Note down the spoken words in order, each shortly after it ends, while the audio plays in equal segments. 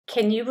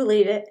Can you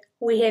believe it?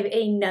 We have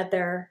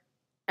another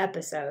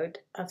episode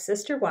of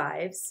Sister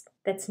Wives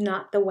that's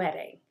not the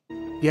wedding.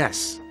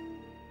 Yes.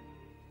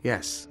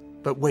 Yes.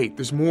 But wait,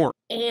 there's more.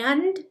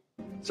 And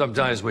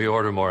Sometimes we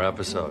order more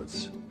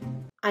episodes.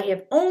 I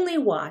have only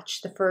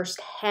watched the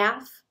first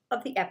half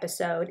of the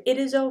episode. It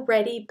is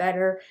already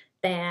better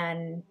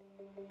than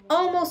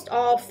almost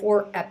all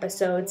 4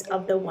 episodes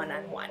of the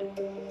one-on-one.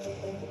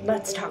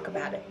 Let's talk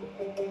about it.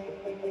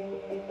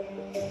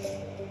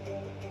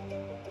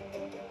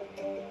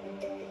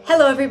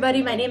 Hello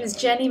everybody, my name is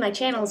Jenny. My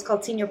channel is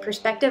called Senior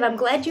Perspective. I'm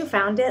glad you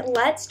found it.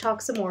 Let's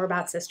talk some more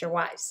about Sister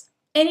Wives.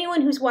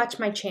 Anyone who's watched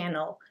my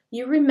channel,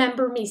 you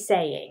remember me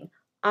saying,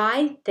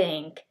 I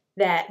think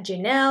that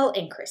Janelle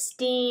and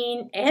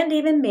Christine and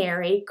even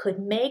Mary could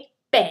make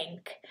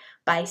bank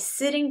by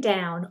sitting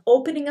down,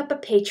 opening up a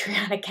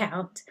Patreon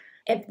account,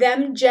 and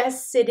them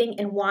just sitting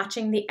and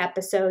watching the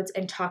episodes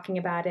and talking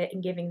about it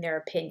and giving their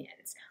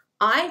opinions.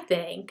 I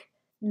think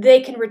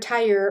they can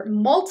retire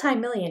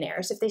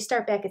multimillionaires if they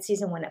start back at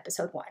season 1,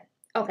 episode 1.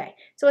 Okay,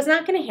 so it's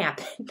not going to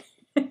happen.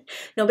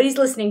 Nobody's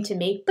listening to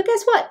me, but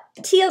guess what?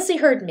 TLC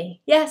heard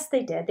me. Yes,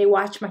 they did. They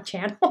watched my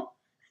channel.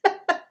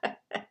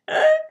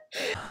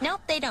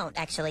 Nope, they don't.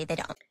 Actually, they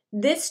don't.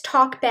 This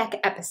talkback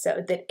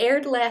episode that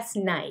aired last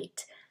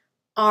night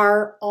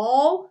are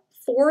all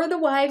 4 of the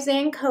wives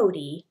and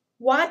Cody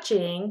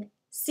watching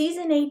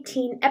season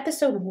 18,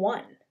 episode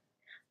 1.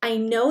 I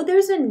know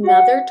there's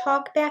another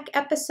talkback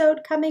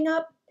episode coming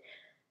up,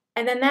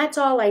 and then that's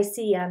all I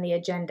see on the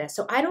agenda.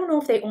 So I don't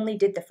know if they only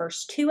did the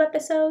first 2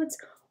 episodes,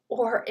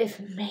 or if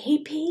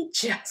maybe,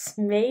 just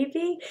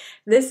maybe,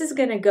 this is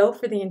going to go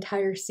for the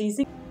entire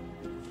season.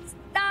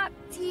 Stop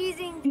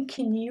teasing.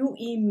 Can you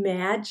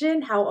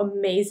imagine how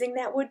amazing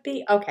that would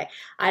be? Okay,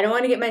 I don't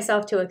want to get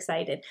myself too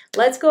excited.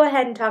 Let's go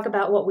ahead and talk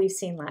about what we've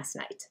seen last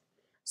night.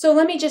 So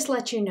let me just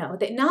let you know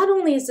that not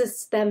only is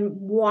this them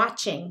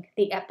watching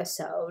the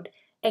episode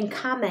and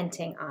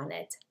commenting on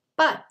it,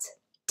 but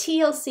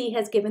TLC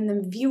has given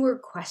them viewer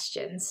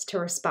questions to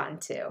respond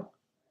to.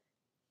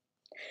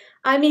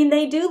 I mean,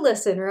 they do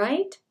listen,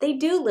 right? They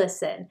do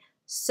listen.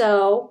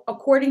 So,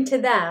 according to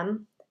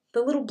them,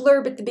 the little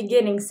blurb at the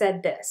beginning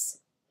said this: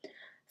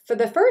 for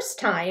the first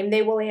time,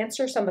 they will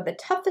answer some of the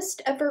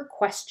toughest ever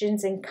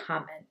questions and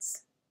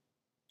comments.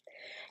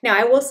 Now,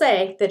 I will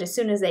say that as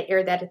soon as they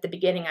aired that at the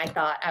beginning,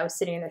 I was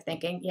sitting there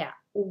thinking, yeah,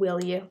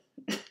 will you?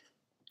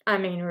 I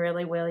mean,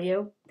 really, will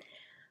you?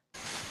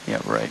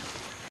 Yeah, right.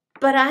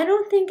 But I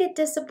don't think it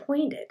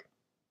disappointed.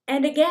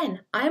 And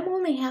again, I'm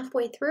only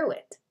halfway through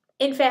it.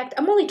 In fact,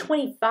 I'm only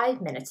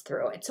 25 minutes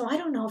through it, so I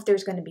don't know if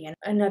there's going to be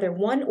another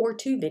 1 or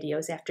 2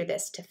 videos after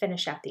this to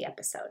finish out the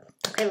episode.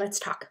 Okay, let's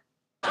talk.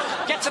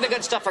 Get to the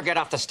good stuff or get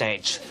off the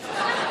stage.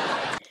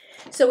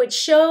 So it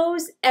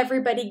shows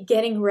everybody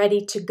getting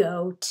ready to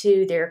go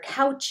to their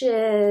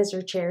couches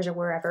or chairs or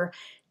wherever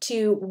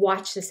to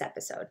watch this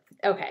episode.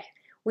 Okay.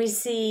 We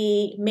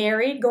see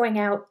Mary going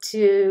out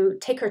to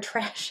take her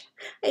trash.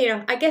 You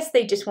know, I guess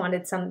they just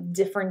wanted some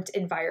different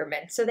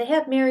environment. So they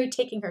have Mary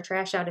taking her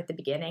trash out at the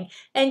beginning,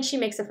 and she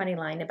makes a funny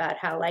line about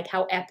how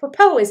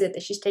apropos is it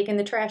that she's taking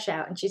the trash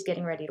out and she's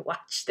getting ready to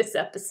watch this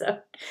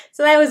episode.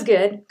 So that was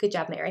good. Good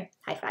job, Mary.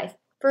 High five.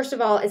 First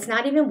of all, it's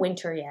not even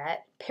winter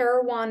yet.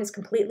 Parowan is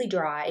completely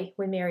dry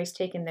when Mary's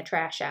taking the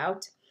trash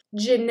out.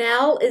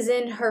 Janelle is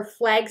in her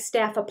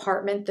Flagstaff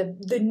apartment,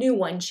 the new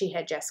one she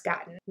had just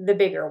gotten, the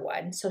bigger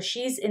one. So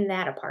she's in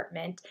that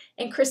apartment.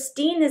 And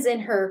Christine is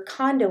in her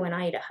condo in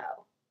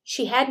Idaho.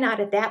 She had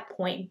not at that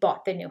point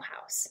bought the new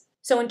house.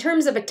 So in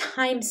terms of a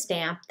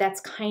timestamp,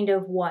 that's kind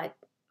of what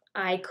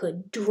I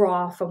could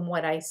draw from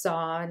what I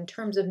saw in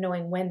terms of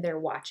knowing when they're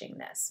watching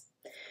this.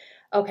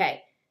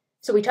 Okay,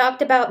 so we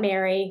talked about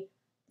Mary.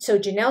 So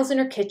Janelle's in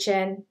her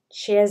kitchen.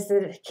 She's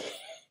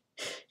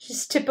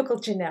typical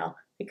Janelle.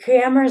 The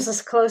camera's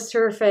as close to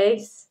her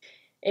face,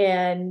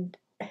 and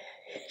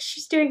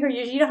she's doing her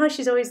usual. You know how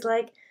she's always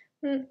like,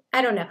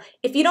 I don't know.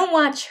 If you don't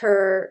watch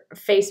her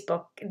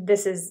Facebook,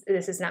 this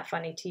is not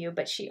funny to you,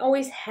 but she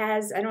always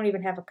has. I don't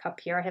even have a cup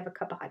here. I have a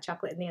cup of hot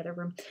chocolate in the other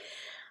room.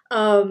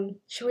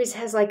 She always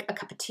has like a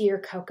cup of tea or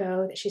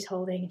cocoa that she's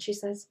holding, and she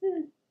says,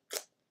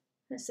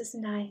 "This is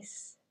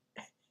nice."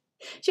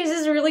 She's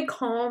this really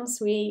calm,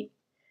 sweet.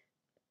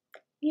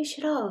 You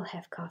should all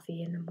have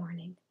coffee in the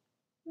morning.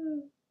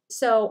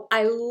 So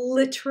I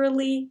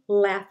literally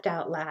laughed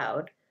out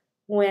loud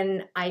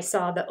when I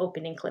saw the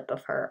opening clip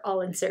of her. I'll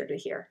insert it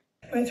here.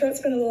 My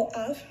throat's been a little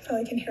off.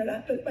 Probably can hear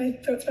that, but my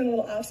throat's been a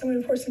little off, so I'm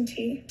going to pour some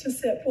tea to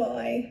sip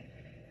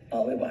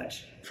while we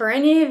watch. For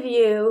any of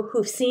you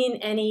who've seen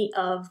any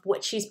of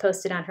what she's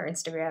posted on her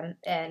Instagram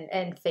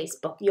and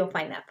Facebook, you'll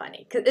find that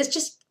funny. Because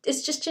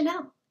it's just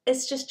Janelle.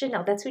 It's just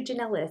Janelle. That's who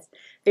Janelle is.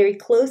 Very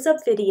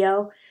close-up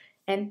video,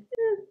 and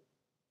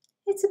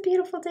it's a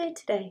beautiful day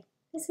today,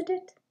 isn't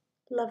it?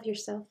 Love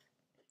yourself.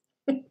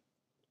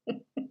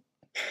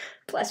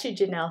 Bless you,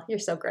 Janelle. You're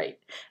so great.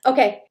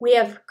 Okay, we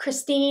have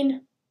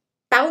Christine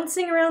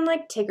bouncing around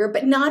like Tigger,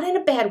 but not in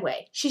a bad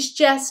way. She's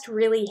just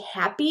really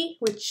happy,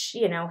 which,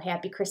 you know,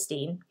 happy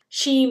Christine.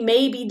 She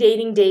may be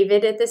dating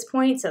David at this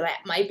point, so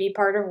that might be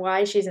part of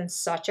why she's in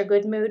such a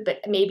good mood,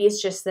 but maybe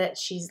it's just that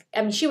she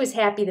was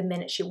happy the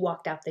minute she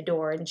walked out the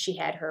door and she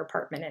had her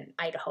apartment in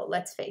Idaho,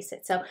 let's face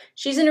it. So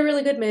she's in a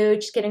really good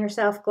mood. She's getting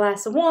herself a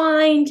glass of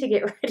wine to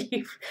get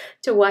ready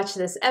to watch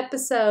this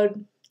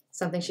episode.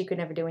 Something she could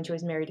never do when she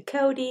was married to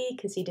Cody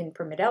because he didn't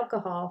permit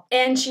alcohol.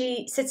 And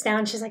she sits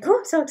down, she's like, oh,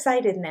 I'm so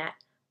excited in that.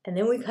 And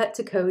then we cut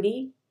to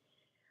Cody,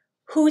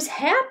 who's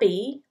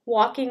happy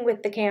walking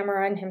with the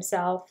camera and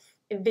himself,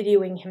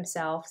 videoing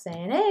himself,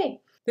 saying,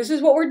 hey, this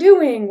is what we're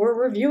doing. We're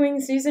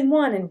reviewing season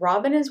 1. And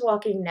Robin is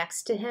walking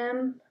next to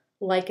him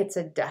like it's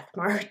a death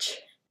march.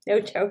 No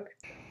joke.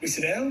 We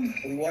sit down,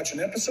 we watch an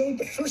episode,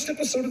 the first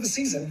episode of the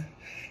season,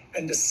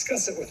 and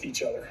discuss it with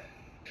each other.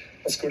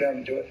 Let's go down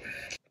and do it.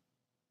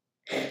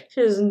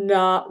 She does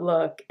not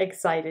look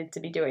excited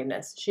to be doing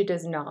this. She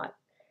does not.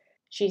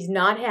 She's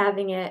not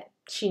having it.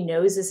 She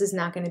knows this is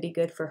not going to be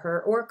good for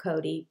her or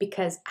Cody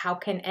because how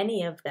can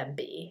any of them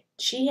be?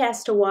 She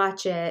has to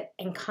watch it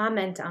and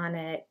comment on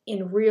it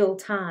in real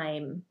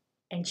time,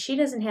 and she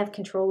doesn't have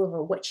control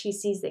over what she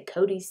sees that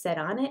Cody said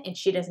on it, and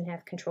she doesn't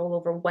have control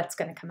over what's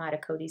going to come out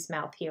of Cody's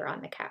mouth here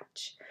on the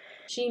couch.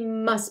 She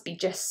must be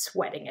just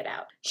sweating it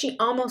out. She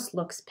almost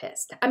looks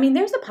pissed. I mean,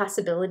 there's a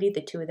possibility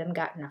the two of them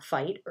got in a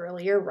fight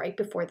earlier, right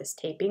before this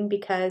taping,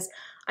 because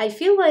I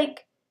feel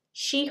like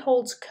she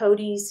holds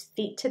Cody's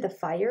feet to the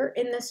fire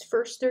in this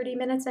first 30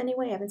 minutes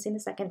anyway. I haven't seen the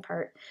second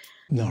part.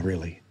 Not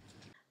really.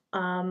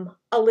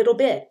 A little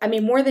bit. I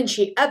mean, more than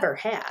she ever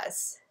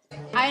has.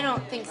 I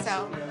don't think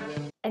so.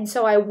 And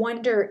so I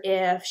wonder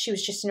if she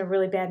was just in a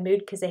really bad mood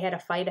because they had a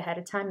fight ahead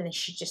of time and then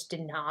she just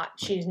did not.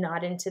 She's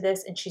not into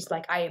this and she's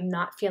like, I am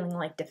not feeling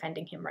like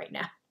defending him right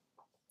now.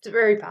 It's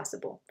very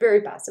possible.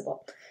 Very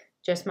possible.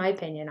 Just my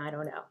opinion. I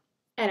don't know.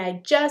 And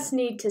I just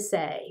need to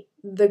say,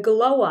 the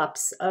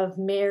glow-ups of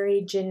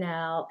Mary,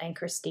 Janelle, and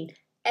Christine,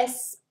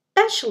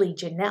 especially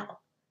Janelle.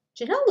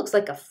 Janelle looks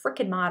like a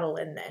frickin' model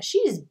in this. She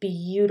is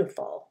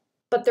beautiful,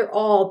 but they're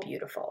all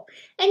beautiful.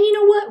 And you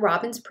know what?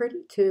 Robin's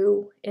pretty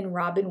too, in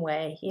Robin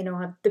way. You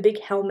know, the big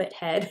helmet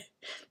head,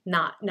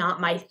 not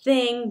my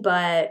thing,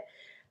 but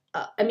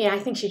I mean, I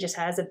think she just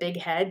has a big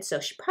head, so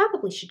she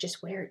probably should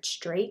just wear it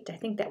straight. I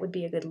think that would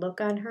be a good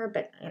look on her,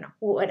 but you know,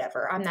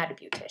 whatever. I'm not a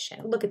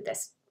beautician. Look at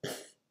this.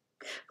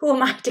 Who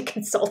am I to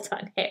consult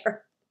on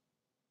hair?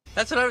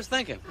 That's what I was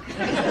thinking.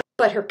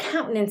 But her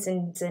countenance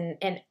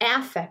and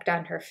affect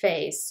on her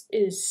face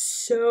is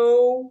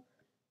so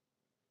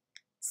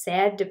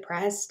sad,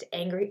 depressed,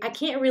 angry. I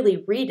can't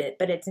really read it,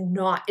 but it's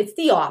not. It's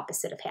the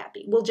opposite of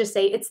happy. We'll just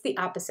say it's the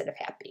opposite of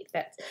happy.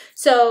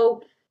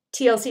 So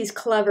TLC's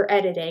clever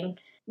editing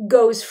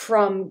goes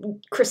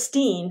from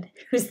Christine,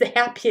 who's the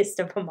happiest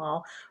of them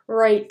all,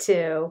 right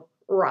to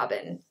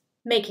Robin,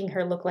 making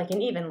her look like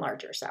an even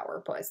larger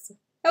sourpuss.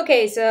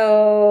 Okay,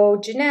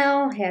 so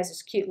Janelle has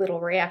this cute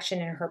little reaction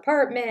in her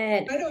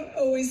apartment. I don't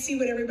always see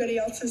what everybody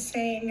else is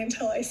saying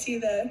until I see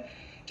the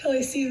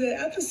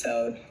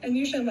episode. And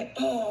usually I'm like,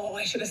 oh,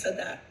 I should have said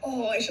that.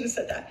 Oh, I should have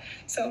said that.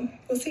 So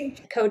we'll see.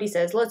 Cody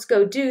says, let's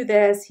go do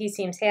this. He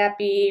seems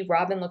happy.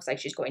 Robin looks like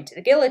she's going to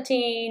the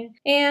guillotine.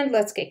 And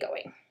let's get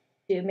going.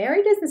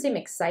 Mary doesn't seem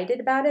excited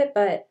about it,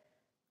 but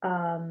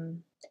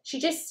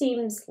she just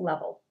seems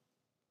level.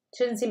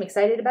 She doesn't seem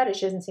excited about it.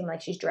 She doesn't seem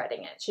like she's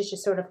dreading it. She's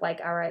just sort of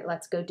like, all right,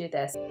 let's go do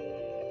this.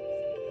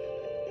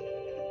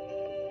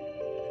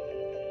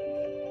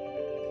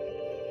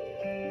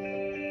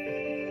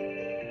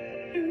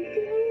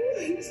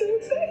 I'm so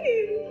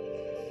excited.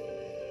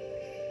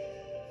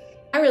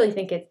 I really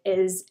think it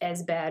is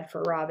as bad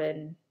for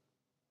Robin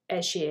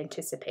as she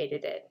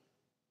anticipated it.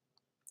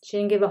 She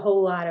didn't give a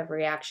whole lot of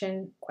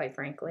reaction, quite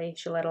frankly.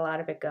 She let a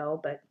lot of it go,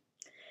 but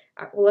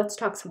well, let's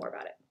talk some more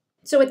about it.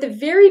 So at the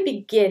very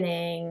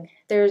beginning,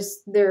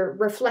 they're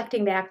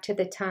reflecting back to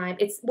the time.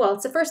 It's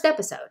the first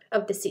episode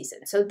of the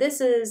season. So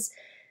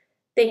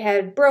they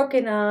had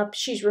broken up.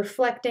 She's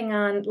reflecting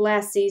on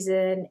last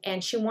season,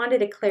 and she wanted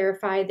to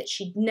clarify that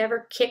she'd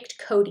never kicked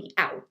Cody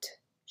out.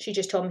 She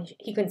just told him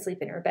he couldn't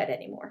sleep in her bed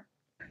anymore.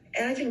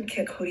 And I didn't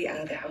kick Cody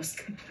out of the house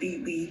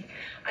completely.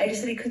 I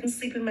just said he couldn't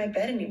sleep in my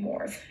bed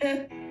anymore.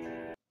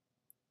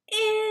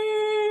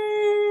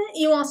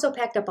 You also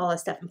packed up all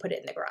his stuff and put it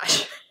in the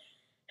garage.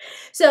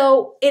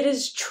 So it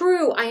is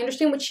true. I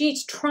understand what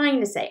she's trying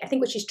to say. I think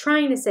what she's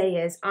trying to say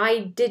is,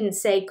 I didn't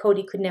say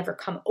Cody could never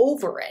come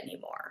over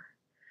anymore.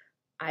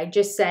 I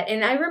just said,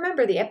 and I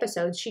remember the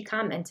episodes, she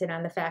commented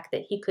on the fact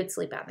that he could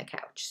sleep on the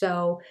couch.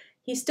 So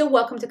he's still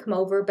welcome to come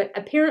over, but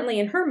apparently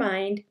in her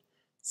mind,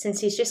 since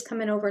he's just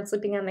coming over and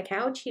sleeping on the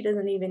couch, he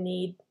doesn't even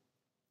need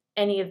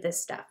any of this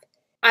stuff.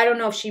 I don't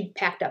know if she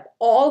packed up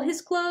all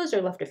his clothes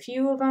or left a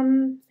few of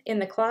them in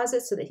the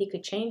closet so that he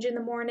could change in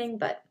the morning,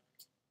 but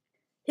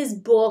his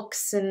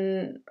books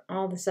and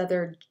all this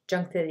other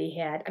junk that he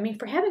had. I mean,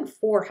 for having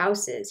 4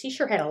 houses, he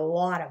sure had a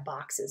lot of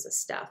boxes of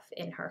stuff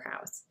in her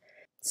house.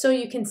 So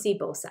you can see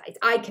both sides.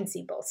 I can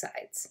see both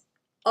sides.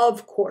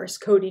 Of course,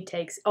 Cody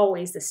takes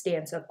always the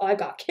stance of, I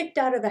got kicked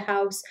out of the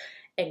house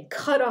and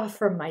cut off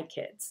from my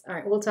kids. All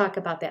right, we'll talk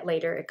about that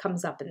later. It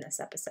comes up in this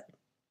episode.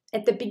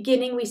 At the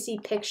beginning, we see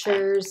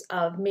pictures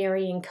of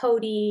Mary and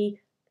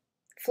Cody,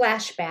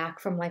 flashback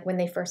from like when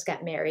they first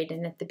got married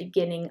and at the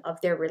beginning of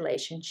their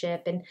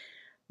relationship. And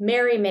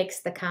Mary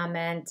makes the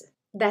comment,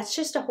 that's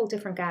just a whole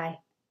different guy.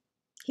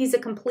 He's a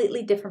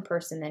completely different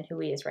person than who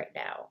he is right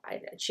now.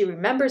 She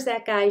remembers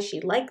that guy.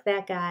 She liked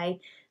that guy.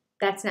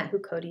 That's not who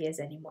Cody is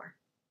anymore.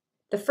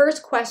 The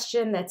first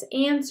question that's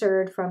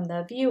answered from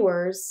the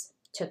viewers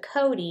to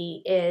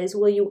Cody is,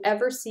 will you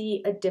ever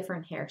see a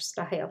different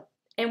hairstyle?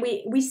 And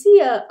we see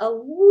a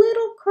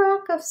little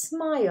crack of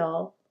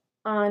smile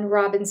on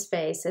Robin's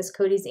face as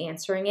Cody's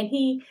answering. And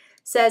he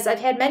says, I've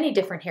had many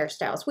different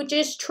hairstyles, which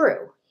is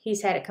true.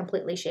 He's had it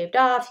completely shaved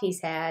off. He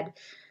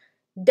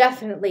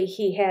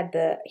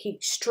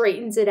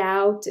straightens it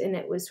out, and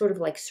it was sort of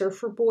like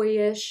surfer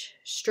boyish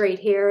straight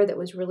hair that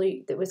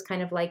was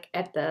kind of like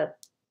at the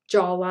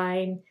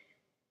jawline.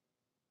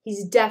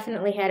 He's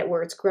definitely had it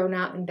where it's grown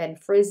out and been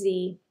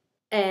frizzy.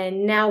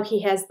 And now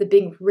he has the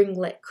big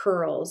ringlet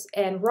curls.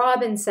 And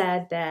Robin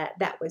said that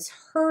that was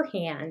her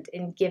hand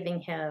in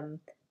giving him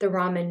the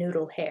ramen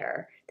noodle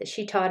hair, that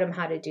she taught him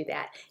how to do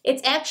that.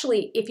 It's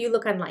actually, if you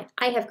look online,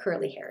 I have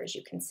curly hair, as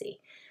you can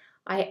see.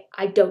 I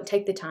don't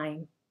take the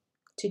time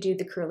to do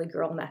the curly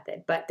girl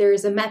method, but there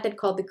is a method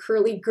called the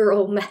curly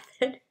girl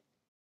method.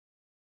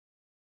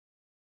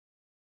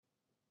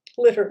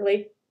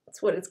 Literally,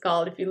 that's what it's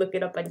called if you look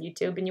it up on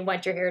YouTube and you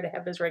want your hair to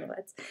have those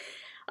ringlets.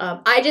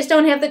 I just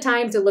don't have the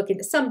time to look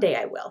into. Someday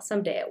I will,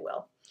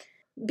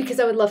 because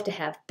I would love to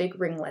have big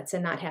ringlets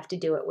and not have to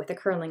do it with a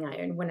curling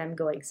iron when I'm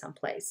going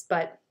someplace.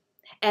 But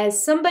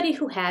as somebody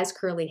who has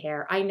curly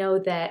hair, I know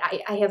that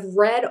I have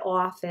read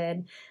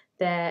often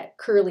that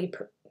Cody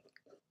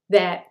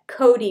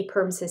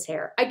perms his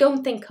hair. I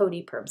don't think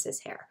Cody perms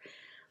his hair.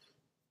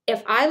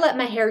 If I let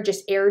my hair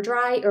just air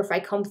dry, or if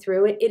I comb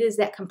through it, it is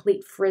that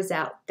complete frizz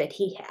out that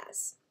he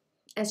has.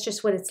 That's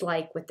just what it's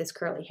like with this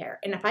curly hair.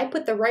 And if I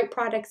put the right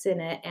products in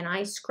it and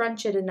I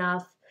scrunch it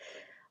enough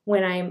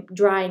when I'm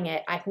drying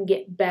it, I can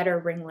get better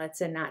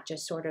ringlets and not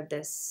just sort of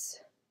this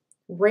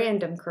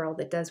random curl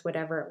that does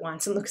whatever it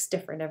wants and looks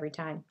different every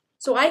time.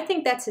 So I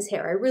think that's his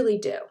hair. I really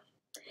do.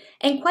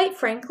 And quite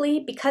frankly,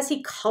 because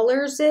he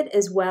colors it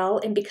as well,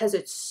 and because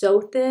it's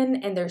so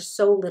thin and there's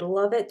so little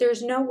of it,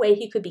 there's no way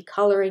he could be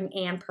coloring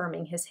and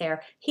perming his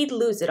hair. He'd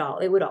lose it all.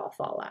 It would all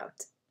fall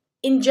out.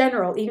 In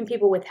general, even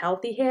people with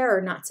healthy hair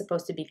are not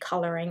supposed to be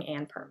coloring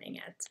and perming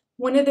it.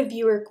 One of the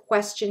viewer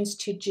questions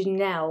to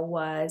Janelle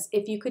was,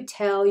 if you could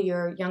tell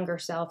your younger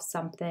self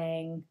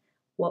something,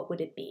 what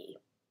would it be?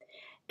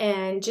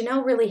 And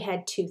Janelle really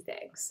had two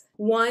things.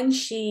 One,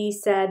 she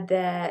said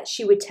that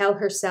she would tell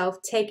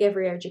herself, take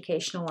every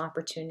educational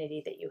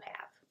opportunity that you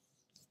have.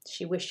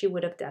 She wished she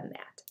would have done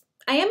that.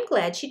 I am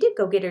glad she did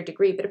go get her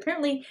degree, but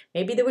apparently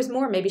maybe there was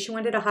more. Maybe she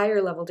wanted a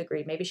higher level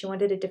degree. Maybe she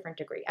wanted a different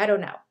degree. I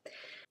don't know.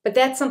 But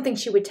that's something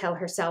she would tell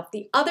herself.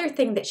 The other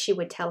thing that she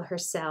would tell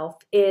herself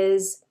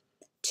is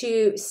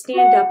to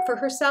stand up for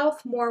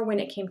herself more when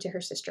it came to her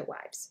sister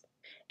wives.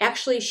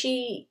 Actually,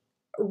 she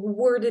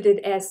worded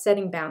it as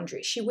setting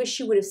boundaries. She wished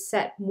she would have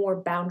set more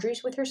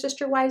boundaries with her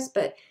sister wives,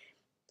 but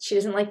she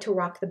doesn't like to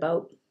rock the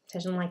boat,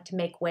 doesn't like to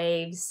make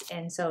waves,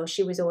 and so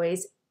she was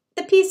always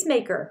the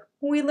peacemaker.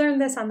 We learned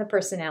this on the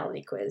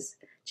personality quiz.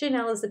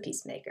 Janelle is the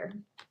peacemaker.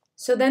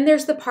 So then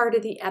there's the part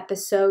of the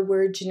episode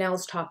where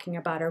Janelle's talking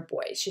about her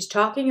boys. She's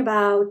talking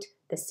about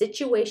the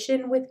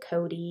situation with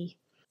Cody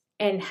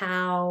and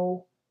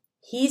how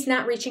he's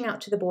not reaching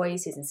out to the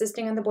boys. He's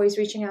insisting on the boys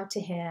reaching out to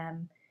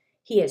him.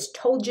 He has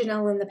told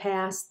Janelle in the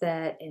past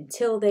that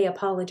until they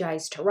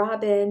apologize to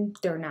Robin,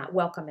 they're not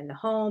welcome in the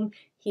home.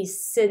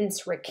 He's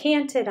since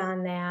recanted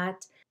on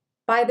that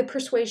by the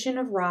persuasion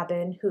of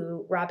Robin,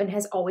 who Robin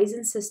has always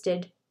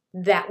insisted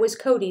that was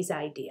Cody's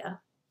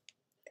idea.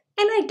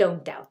 And I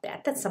don't doubt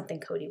that. That's something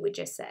Cody would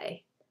just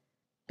say.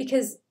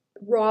 Because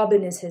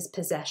Robin is his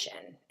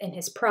possession and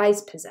his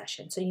prized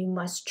possession, so you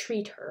must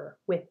treat her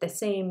with the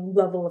same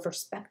level of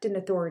respect and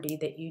authority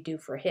that you do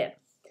for him.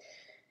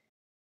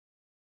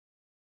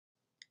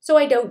 So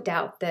I don't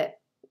doubt that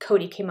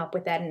Cody came up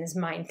with that in his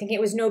mind, thinking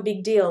it was no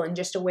big deal and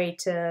just a way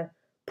to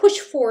push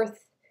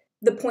forth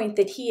the point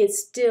that he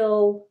is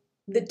still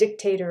the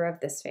dictator of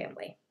this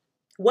family.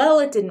 Well,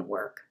 it didn't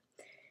work.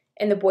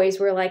 And the boys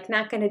were like,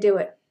 not going to do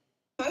it.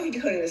 Talking to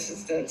Cody in this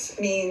instance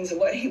means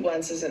what he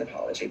wants is an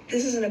apology.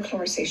 This isn't a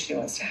conversation he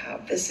wants to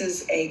have. This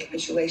is a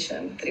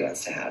capitulation that he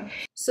wants to have.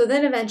 So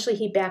then eventually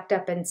he backed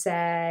up and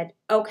said,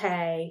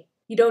 okay,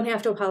 you don't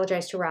have to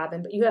apologize to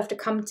Robin, but you have to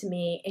come to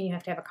me and you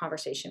have to have a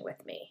conversation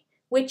with me,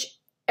 which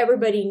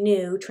everybody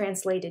knew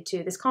translated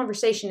to this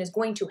conversation is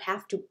going to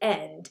have to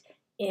end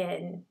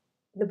in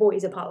the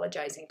boys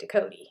apologizing to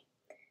Cody.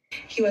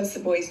 He wants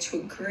the boys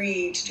to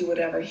agree to do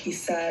whatever he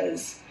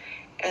says,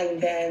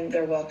 and then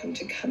they're welcome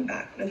to come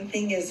back. But the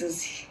thing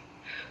is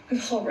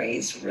we've all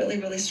raised really,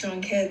 really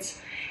strong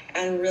kids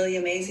and really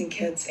amazing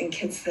kids and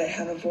kids that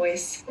have a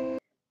voice.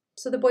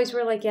 So the boys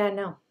were like, yeah,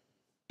 no.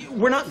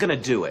 We're not going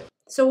to do it.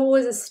 So it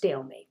was a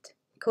stalemate.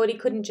 Cody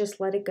couldn't just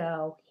let it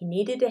go. He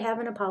needed to have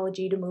an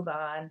apology to move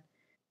on.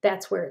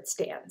 That's where it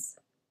stands.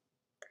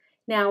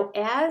 Now,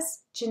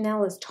 as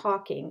Janelle is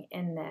talking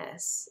in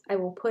this, I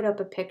will put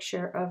up a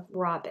picture of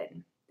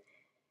Robin.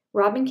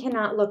 Robin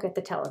cannot look at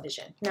the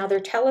television. Now, their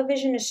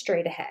television is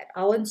straight ahead.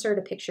 I'll insert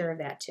a picture of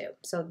that too.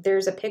 So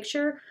there's a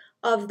picture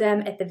of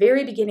them at the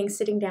very beginning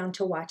sitting down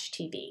to watch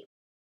TV.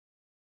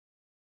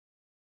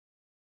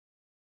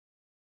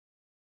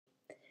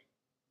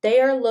 They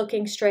are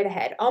looking straight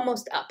ahead,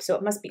 almost up. So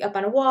it must be up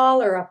on a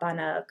wall or up on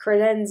a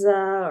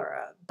credenza or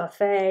a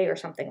buffet or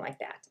something like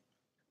that.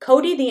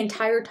 Cody the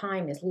entire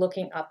time is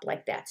looking up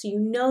like that. So you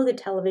know the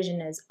television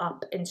is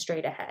up and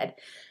straight ahead.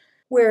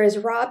 Whereas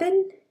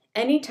Robin,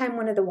 anytime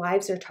one of the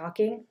wives are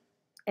talking,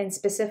 and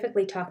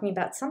specifically talking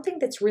about something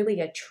that's really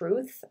a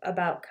truth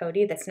about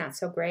Cody that's not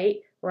so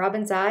great,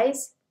 Robin's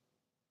eyes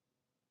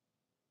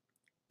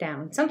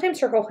down.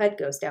 Sometimes her whole head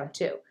goes down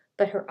too,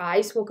 but her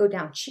eyes will go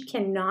down. She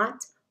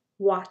cannot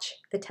watch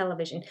the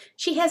television.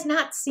 She has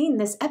not seen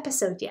this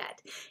episode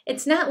yet.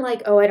 It's not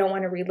like, oh, I don't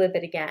want to relive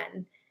it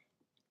again.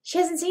 She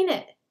hasn't seen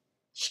it.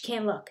 She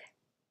can't look.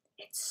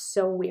 It's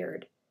so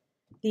weird.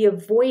 The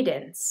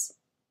avoidance.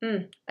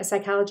 A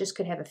psychologist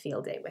could have a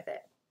field day with it.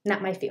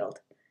 Not my field,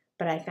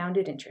 but I found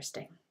it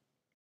interesting.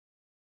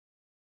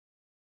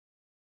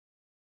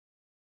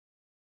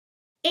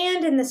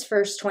 And in this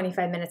first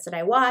 25 minutes that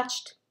I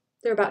watched,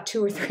 there are about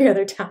 2 or 3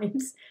 other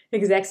times the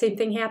exact same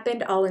thing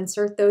happened. I'll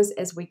insert those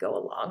as we go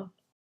along.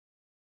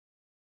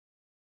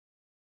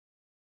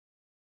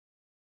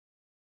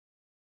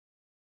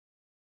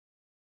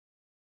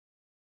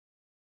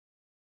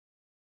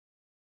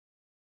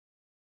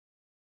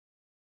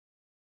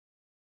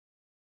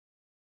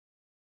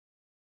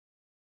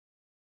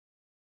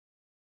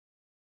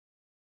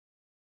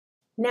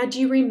 Now,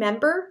 do you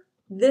remember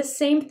this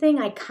same thing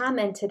I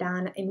commented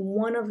on in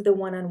one of the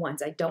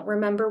one-on-ones? I don't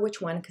remember which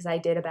one because I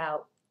did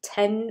about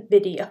 10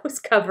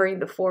 videos covering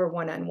the 4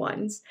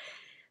 one-on-ones.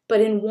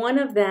 But in one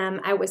of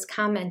them, I was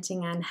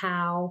commenting on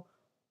how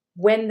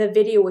when the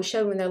video was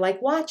shown, when they're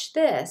like, watch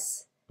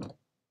this,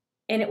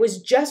 and it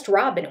was just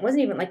Robin. It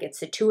wasn't even like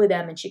it's the 2 of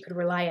them and she could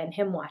rely on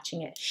him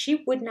watching it.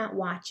 She would not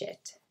watch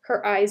it.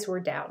 Her eyes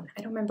were down.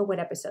 I don't remember what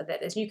episode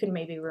that is. You can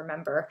maybe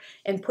remember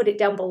and put it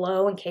down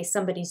below in case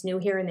somebody's new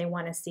here and they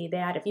want to see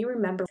that. If you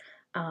remember,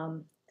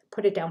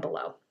 put it down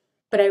below.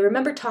 But I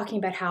remember talking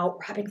about how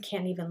Robin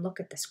can't even look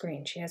at the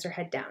screen. She has her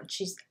head down.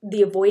 She's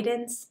the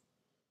avoidance,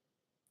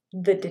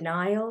 the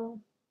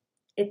denial.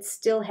 It's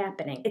still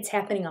happening. It's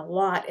happening a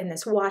lot in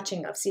this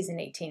watching of season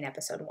 18,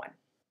 episode 1.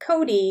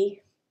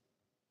 Cody,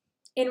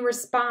 in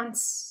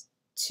response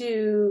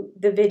to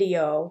the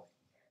video,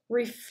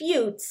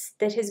 refutes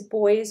that his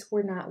boys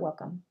were not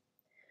welcome.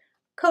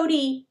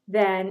 Cody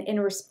then,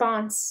 in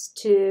response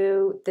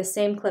to the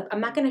same clip,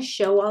 I'm not going to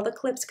show all the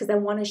clips because I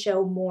want to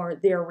show more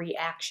their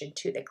reaction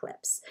to the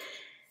clips.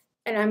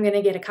 And I'm going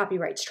to get a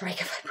copyright strike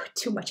if I put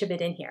too much of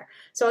it in here.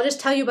 So I'll just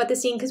tell you about the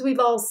scene because we've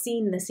all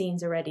seen the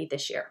scenes already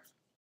this year.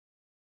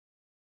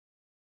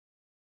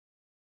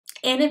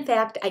 And in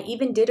fact, I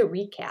even did a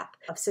recap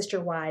of Sister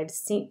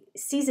Wives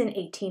season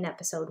 18,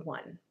 episode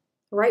 1.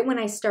 Right when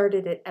I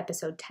started at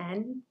episode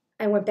 10,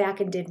 I went back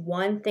and did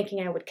 1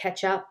 thinking I would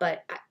catch up,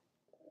 but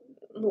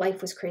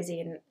life was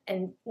crazy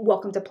and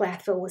Welcome to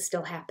Plathville was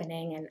still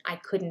happening and I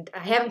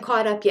haven't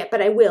caught up yet,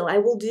 but I will. I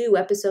will do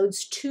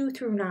episodes 2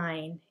 through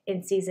 9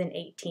 in season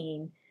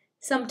 18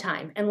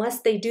 sometime, unless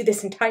they do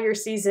this entire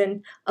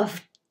season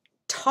of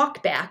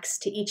talkbacks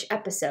to each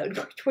episode,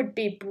 which would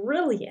be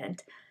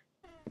brilliant.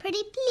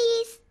 Pretty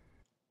please.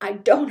 I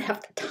don't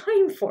have the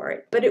time for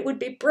it, but it would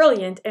be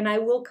brilliant and I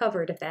will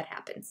cover it if that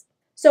happens.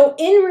 So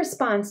in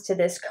response to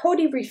this,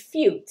 Cody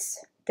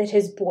refutes that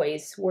his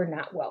boys were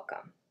not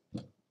welcome.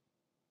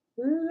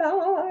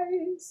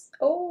 Lies.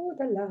 Oh,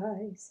 the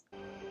lies.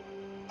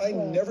 I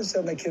never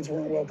said my kids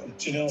weren't welcome.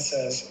 Janelle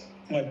says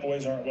my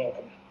boys aren't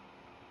welcome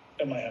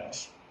at my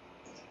house.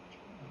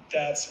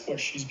 That's what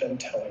she's been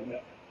telling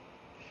them.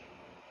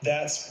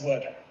 That's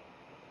what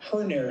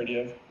her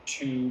narrative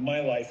to my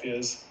life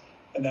is,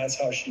 and that's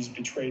how she's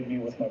betrayed me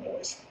with my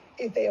boys.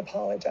 If they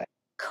apologize.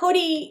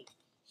 Cody,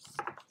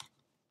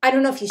 I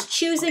don't know if he's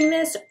choosing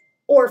this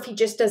or if he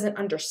just doesn't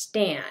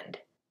understand,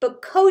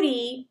 but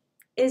Cody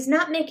is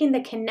not making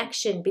the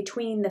connection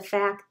between the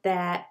fact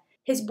that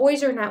his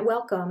boys are not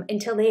welcome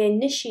until they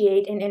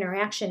initiate an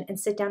interaction and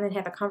sit down and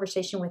have a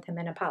conversation with him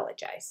and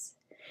apologize.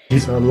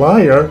 He's a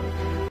liar.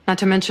 Not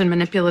to mention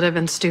manipulative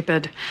and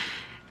stupid.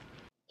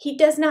 He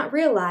does not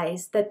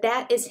realize that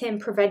that is him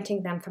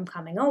preventing them from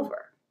coming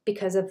over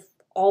because of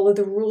all of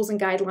the rules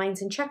and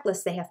guidelines and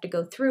checklists they have to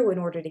go through in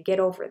order to get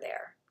over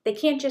there. They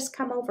can't just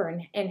come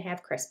over and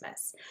have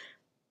Christmas.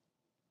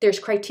 There's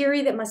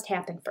criteria that must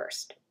happen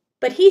first.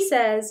 But he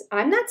says,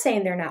 I'm not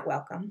saying they're not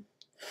welcome.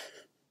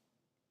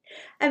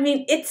 I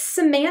mean, it's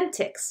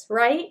semantics,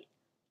 right?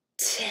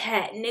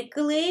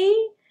 Technically,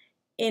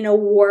 in a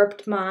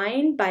warped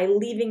mind, by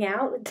leaving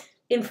out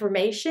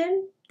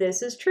information,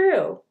 this is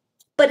true.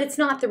 But it's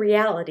not the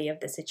reality of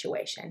the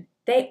situation.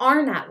 They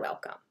are not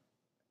welcome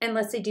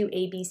unless they do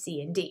A, B,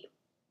 C, and D.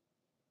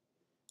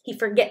 He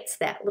forgets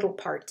that little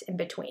part in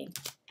between.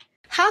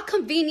 How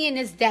convenient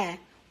is that?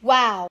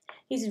 Wow.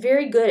 He's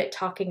very good at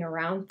talking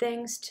around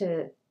things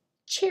to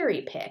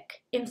cherry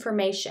pick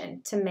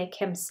information to make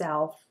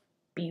himself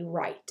be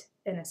right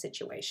in a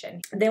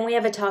situation. Then we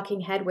have a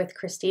talking head with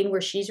Christine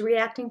where she's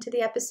reacting to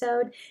the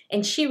episode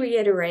and she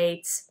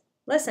reiterates,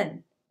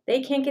 listen,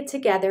 they can't get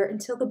together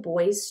until the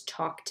boys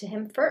talk to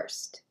him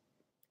first.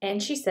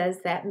 And she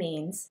says that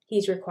means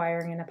he's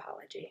requiring an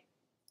apology.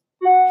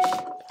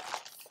 All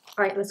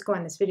right, let's go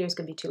on. This video is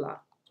going to be too long.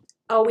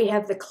 Oh, we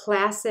have the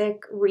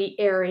classic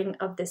re-airing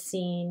of the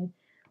scene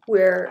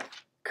where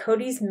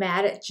Cody's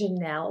mad at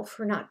Janelle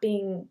for not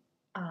being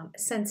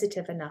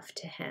sensitive enough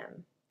to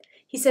him.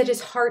 He said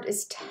his heart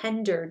is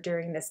tender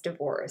during this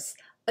divorce,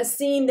 a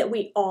scene that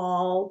we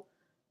all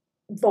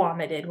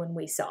vomited when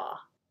we saw.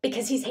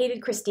 Because he's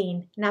hated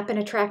Christine, not been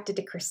attracted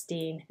to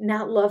Christine,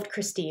 not loved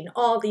Christine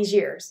all these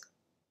years.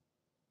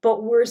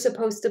 But we're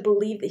supposed to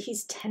believe that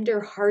he's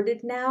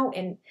tender-hearted now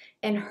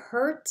and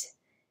hurt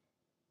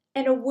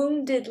and a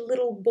wounded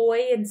little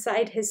boy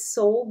inside his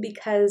soul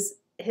because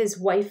his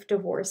wife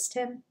divorced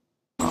him.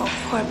 Oh,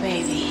 poor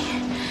baby.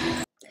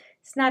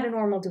 It's not a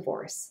normal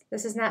divorce.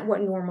 This is not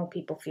what normal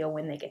people feel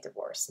when they get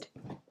divorced.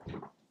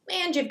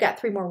 And you've got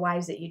 3 more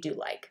wives that you do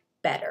like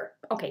better.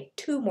 Okay,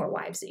 2 more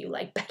wives that you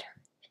like better.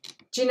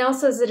 Janelle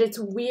says that it's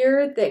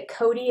weird that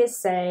Cody is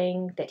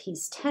saying that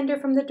he's tender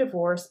from the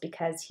divorce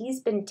because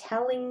he's been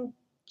telling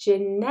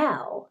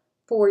Janelle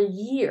for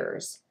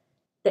years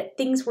that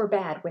things were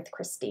bad with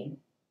Christine.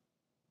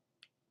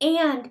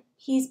 And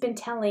he's been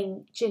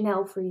telling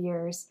Janelle for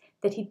years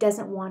that he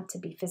doesn't want to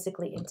be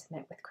physically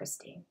intimate with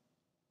Christine.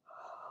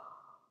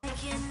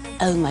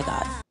 Oh my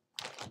God.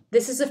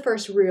 This is the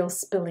first real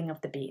spilling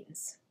of the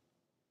beans.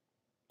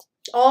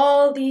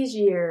 All these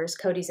years,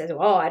 Cody says,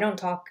 oh, I don't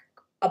talk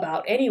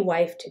about any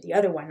wife to the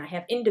other one. I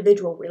have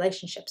individual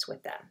relationships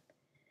with them.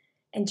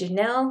 And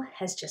Janelle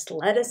has just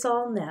let us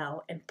all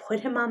know and put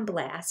him on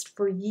blast.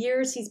 For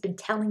years, he's been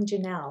telling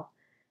Janelle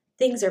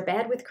things are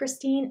bad with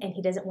Christine and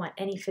he doesn't want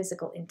any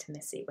physical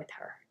intimacy with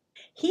her.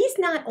 He's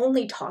not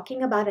only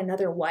talking about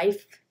another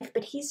wife,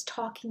 but he's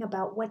talking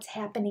about what's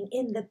happening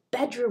in the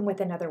bedroom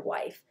with another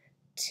wife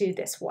to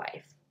this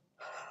wife.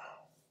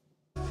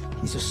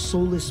 He's a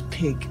soulless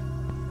pig.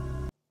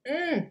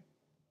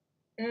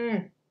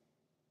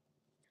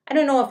 I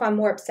don't know if I'm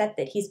more upset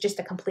that he's just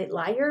a complete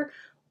liar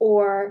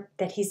or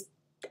that he's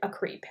a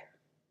creep.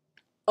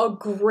 A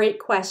great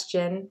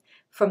question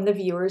from the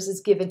viewers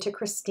is given to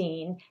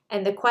Christine,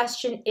 and the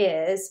question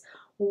is,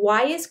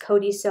 why is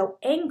Cody so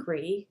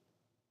angry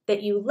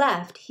that you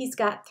left? He's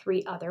got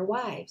 3 other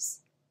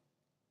wives.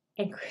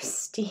 And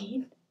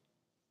Christine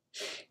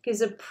gives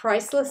a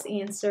priceless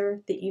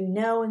answer that you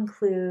know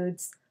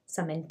includes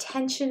some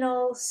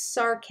intentional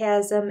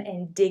sarcasm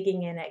and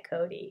digging in at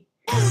Cody.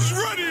 Who's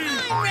ready?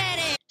 I'm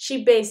ready.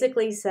 She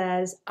basically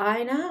says,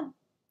 I know.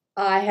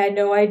 I had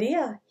no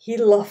idea. He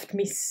loved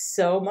me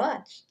so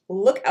much.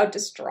 Look how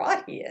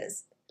distraught he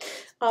is.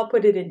 I'll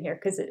put it in here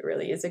because it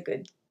really is a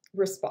good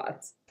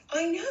response.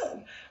 I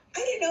know. I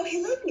didn't know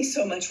he loved me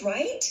so much,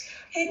 right?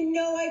 I had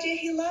no idea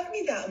he loved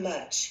me that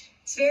much.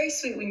 It's very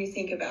sweet when you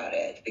think about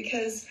it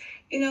because,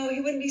 you know,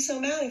 he wouldn't be so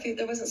mad if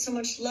there wasn't so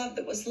much love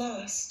that was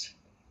lost.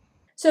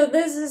 So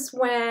this is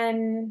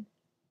when,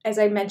 as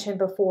I mentioned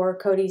before,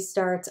 Cody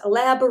starts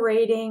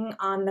elaborating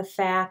on the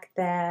fact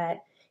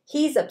that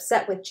he's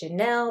upset with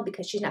Janelle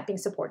because she's not being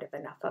supportive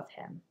enough of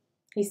him.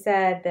 He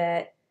said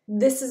that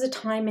this is a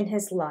time in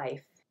his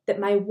life that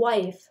my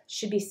wife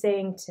should be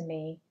saying to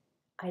me,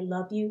 I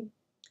love you,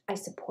 I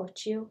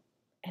support you,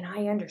 and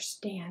I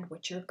understand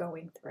what you're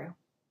going through.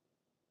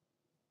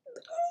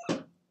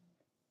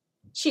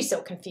 She's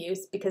so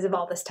confused because of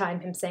all this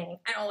time him saying,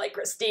 I don't like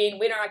Christine,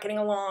 we're not getting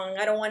along,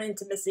 I don't want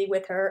intimacy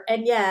with her,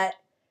 and yet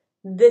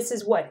this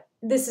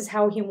is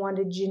how he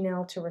wanted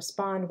Janelle to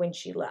respond when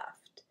she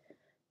left.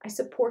 I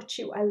support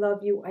you, I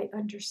love you, I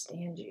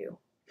understand you.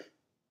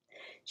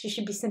 She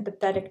should be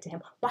sympathetic to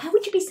him. Why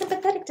would you be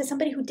sympathetic to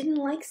somebody who didn't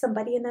like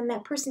somebody and then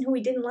that person who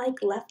he didn't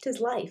like left his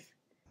life?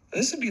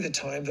 This would be the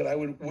time that I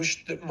would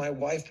wish that my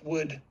wife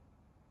would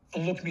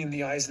look me in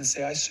the eyes and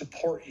say, I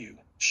support you.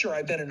 Sure,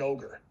 I've been an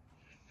ogre,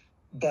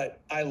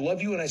 but I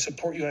love you and I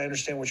support you and I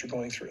understand what you're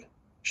going through.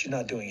 She's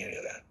not doing any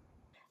of that.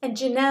 And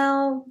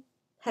Janelle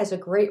has a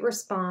great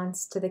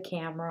response to the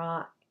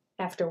camera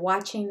after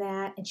watching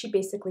that, and she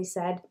basically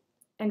said,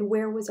 and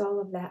where was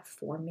all of that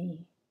for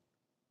me?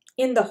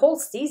 In the whole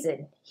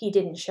season, he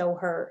didn't show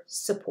her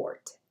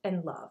support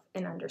and love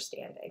and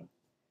understanding.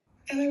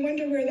 And I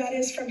wonder where that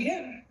is from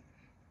him.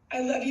 I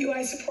love you,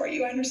 I support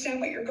you, I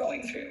understand what you're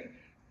going through.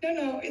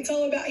 No, it's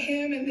all about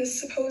him and this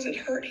supposed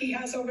hurt he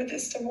has over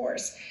this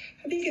divorce.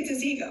 I think it's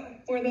his ego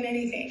more than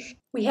anything.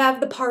 We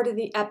have the part of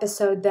the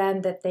episode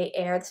then that they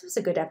air. This was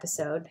a good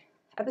episode.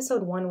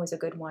 Episode 1 was a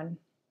good one.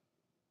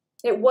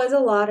 It was a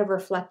lot of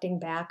reflecting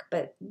back,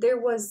 but there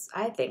was,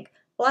 I think,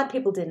 a lot of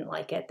people didn't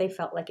like it. They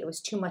felt like it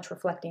was too much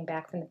reflecting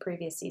back from the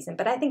previous season.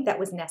 But I think that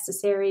was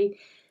necessary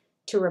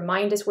to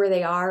remind us where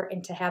they are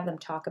and to have them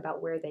talk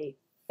about where they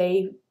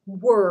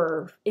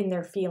were in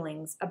their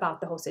feelings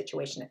about the whole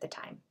situation at the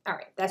time. All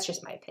right, that's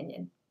just my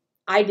opinion.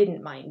 I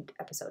didn't mind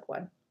episode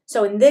 1.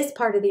 So in this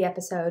part of the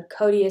episode,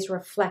 Cody is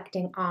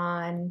reflecting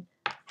on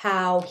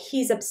how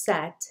he's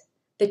upset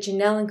that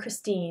Janelle and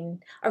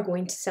Christine are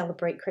going to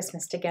celebrate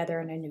Christmas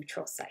together in a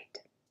neutral site.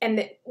 And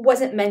it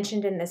wasn't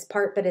mentioned in this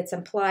part, but it's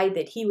implied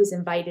that he was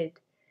invited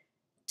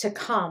to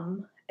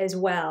come as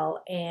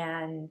well,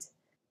 and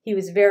he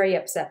was very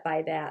upset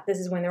by that. This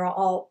is when they're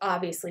all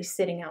obviously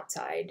sitting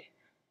outside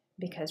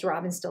because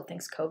Robin still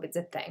thinks COVID's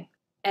a thing.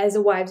 As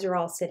the wives are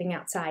all sitting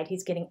outside,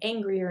 he's getting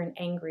angrier and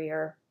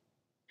angrier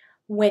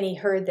when he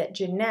heard that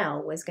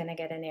Janelle was going to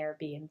get an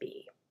Airbnb.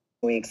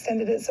 We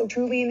extended it so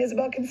Truly and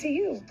Isabel can see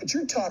you. But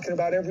you're talking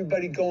about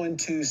everybody going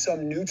to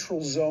some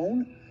neutral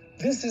zone?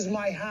 This is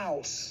my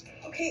house.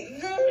 Okay,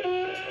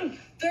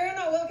 they're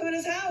not welcome in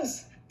his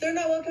house. They're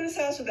not welcome in his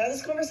house without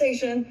this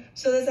conversation,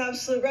 so that's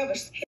absolute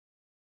rubbish.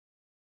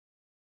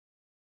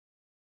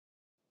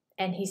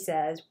 And he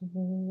says,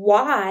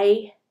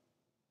 why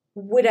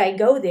would I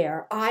go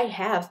there? I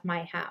have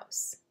my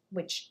house,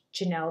 which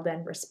Janelle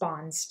then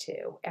responds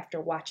to after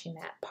watching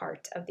that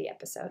part of the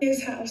episode.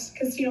 His house,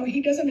 because,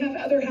 he doesn't have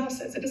other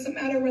houses. It doesn't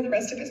matter where the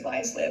rest of his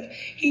lives live.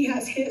 He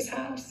has his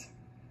house.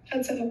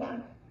 That says a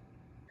lot.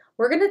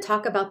 We're going to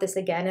talk about this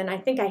again, and I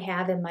think I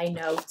have in my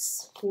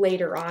notes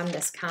later on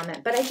this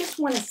comment, but I just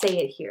want to say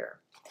it here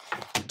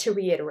to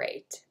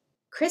reiterate.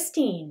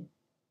 Christine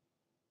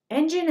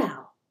and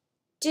Janelle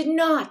did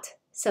not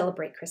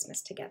celebrate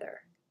Christmas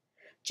together.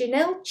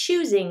 Janelle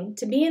choosing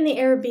to be in the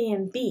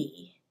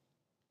Airbnb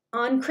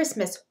on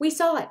Christmas, we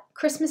saw it.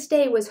 Christmas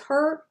Day was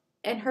her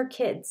and her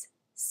kids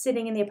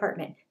sitting in the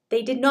apartment.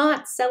 They did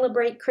not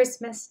celebrate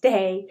Christmas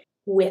Day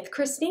with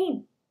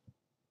Christine.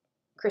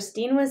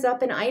 Christine was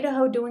up in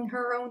Idaho doing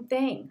her own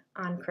thing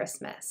on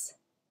Christmas.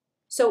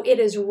 So it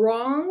is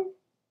wrong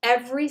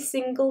every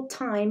single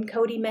time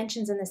Cody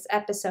mentions in this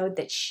episode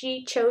that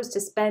she chose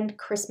to spend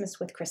Christmas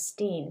with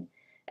Christine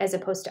as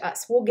opposed to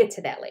us. We'll get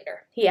to that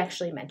later. He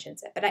actually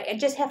mentions it. But I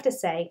just have to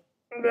say,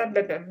 You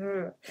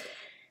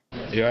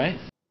all right?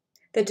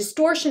 the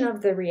distortion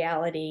of the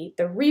reality,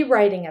 the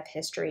rewriting of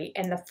history,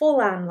 and the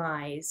full-on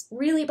lies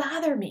really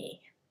bother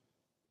me.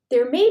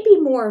 There may be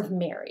more of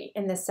Mary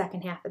in the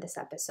second half of this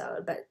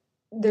episode, but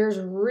there's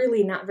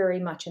really not very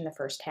much in the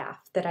first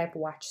half that I've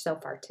watched so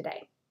far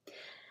today.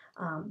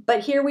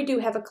 But here we do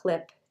have a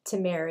clip to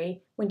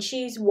Mary when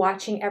she's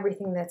watching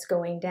everything that's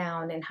going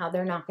down and how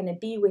they're not going to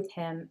be with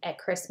him at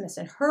Christmas.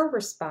 And her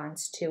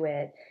response to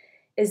it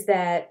is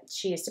that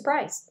she is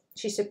surprised.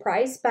 She's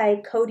surprised by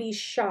Cody's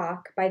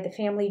shock by the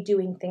family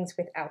doing things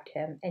without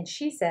him. And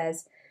she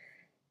says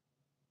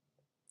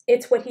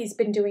it's what he's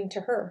been doing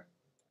to her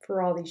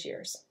for all these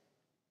years.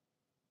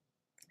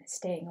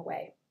 Staying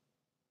away.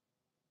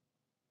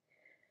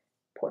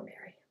 Poor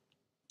Mary.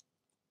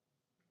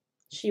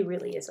 She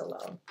really is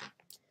alone.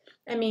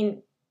 I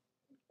mean,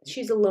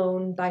 she's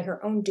alone by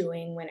her own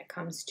doing when it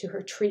comes to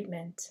her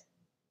treatment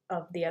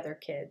of the other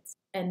kids.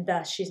 And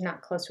thus, she's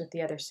not close with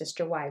the other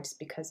sister wives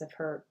because of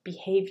her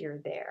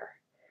behavior there.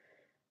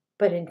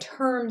 But in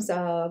terms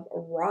of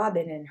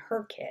Robin and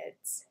her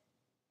kids,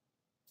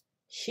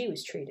 she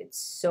was treated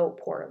so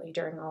poorly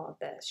during all of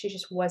this. She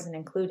just wasn't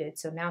included,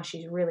 so now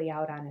she's really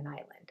out on an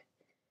island.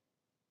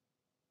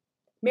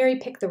 Mary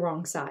picked the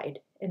wrong side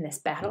in this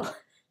battle.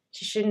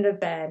 She shouldn't have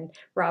been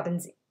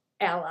Robin's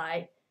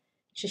ally.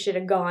 She should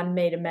have gone,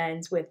 made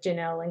amends with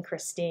Janelle and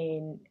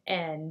Christine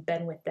and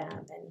been with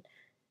them. And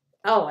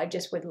I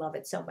just would love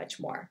it so much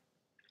more.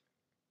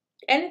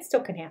 And it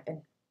still can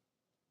happen.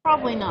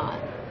 Probably not.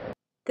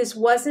 This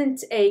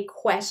wasn't a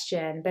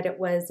question, but it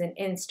was an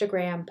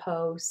Instagram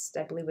post.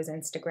 I believe it was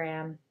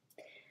Instagram.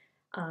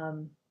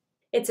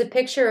 It's a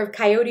picture of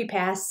Coyote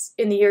Pass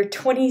in the year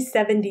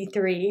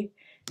 2073.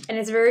 And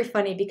it's very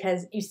funny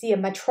because you see a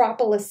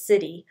metropolis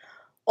city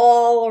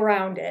all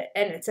around it.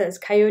 And it says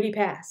Coyote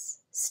Pass,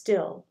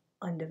 still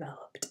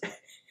undeveloped.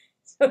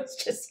 So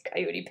it's just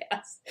Coyote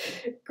Pass,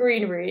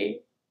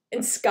 greenery,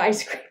 and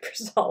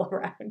skyscrapers all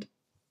around.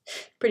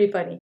 Pretty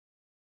funny.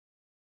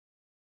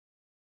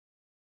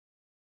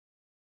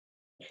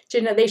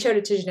 They showed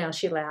it to Janelle.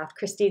 She laughed.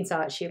 Christine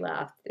saw it. She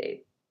laughed.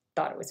 They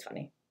thought it was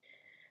funny.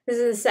 This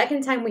is the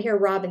second time we hear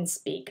Robin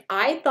speak.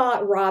 I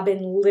thought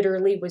Robin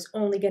literally was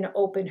only going to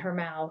open her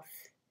mouth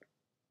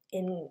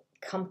in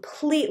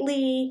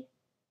completely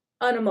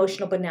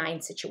unemotional,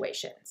 benign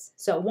situations.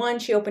 So one,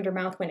 she opened her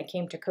mouth when it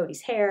came to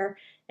Cody's hair,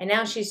 and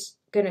now she's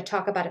going to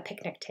talk about a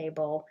picnic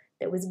table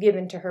that was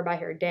given to her by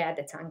her dad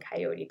that's on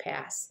Coyote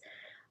Pass.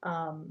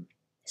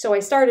 So I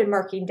started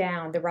marking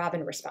down the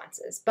Robin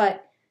responses,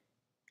 but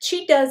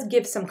she does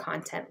give some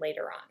content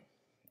later on.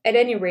 At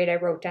any rate, I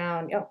wrote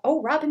down,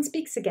 Robin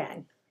speaks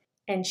again.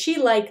 And she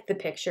liked the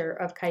picture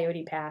of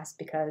Coyote Pass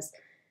because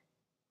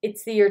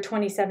it's the year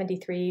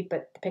 2073,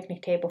 but the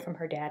picnic table from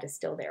her dad is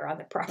still there on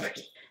the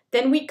property.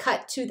 Then we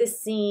cut to the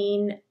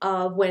scene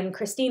of when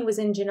Christine was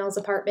in Janelle's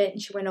apartment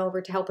and she went over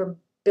to help her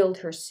build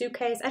her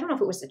suitcase. I don't know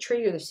if it was the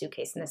tree or the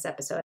suitcase in this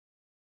episode.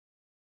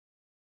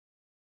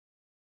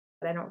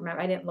 I don't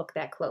remember. I didn't look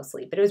that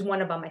closely, but it was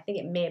one of them. I think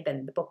it may have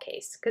been the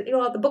bookcase because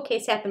the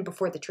bookcase happened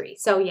before the tree.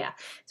 So yeah,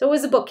 so it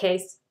was a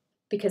bookcase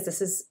because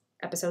this is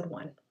episode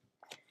 1.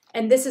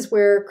 And this is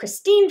where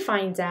Christine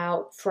finds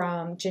out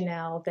from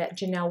Janelle that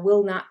Janelle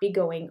will not be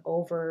going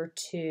over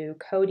to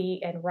Cody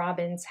and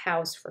Robin's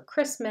house for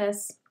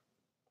Christmas,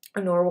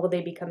 nor will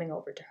they be coming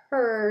over to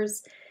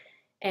hers.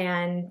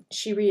 And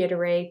she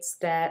reiterates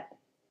that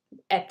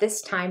at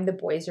this time, the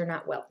boys are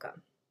not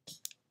welcome.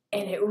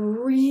 And it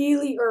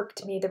really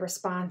irked me, the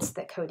response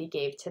that Cody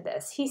gave to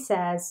this. He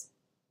says,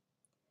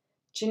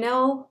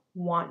 Janelle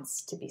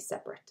wants to be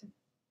separate.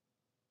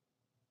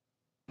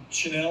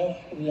 Janelle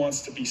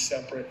wants to be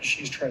separate.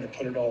 She's trying to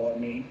put it all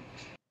on me.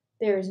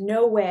 There's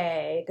no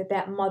way that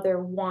that mother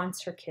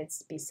wants her kids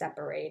to be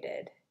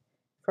separated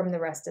from the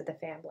rest of the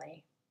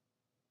family.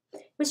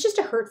 It was just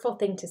a hurtful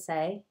thing to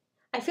say.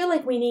 I feel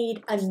like we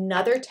need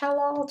another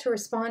tell-all to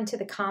respond to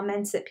the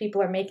comments that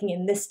people are making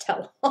in this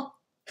tell-all,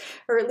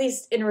 or at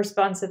least in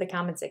response to the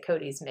comments that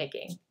Cody's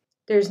making.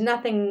 There's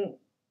nothing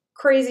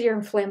crazier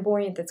and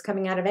flamboyant that's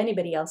coming out of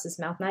anybody else's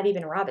mouth, not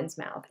even Robin's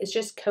mouth. It's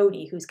just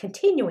Cody who's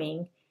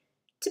continuing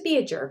to be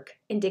a jerk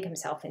and dig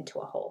himself into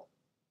a hole.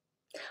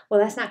 Well,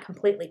 that's not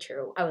completely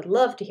true. I would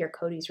love to hear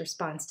Cody's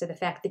response to the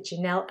fact that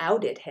Janelle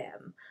outed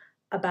him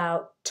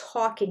about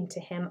talking to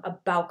him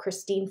about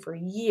Christine for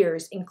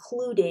years,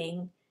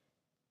 including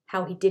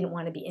how he didn't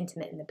want to be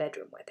intimate in the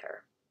bedroom with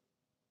her.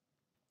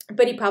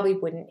 But he probably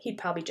wouldn't. He'd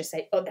probably just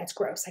say, oh, that's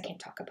gross. I can't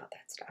talk about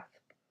that stuff.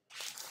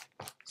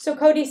 So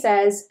Cody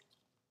says,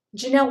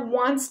 Janelle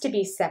wants to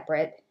be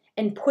separate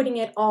and putting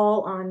it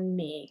all on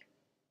me.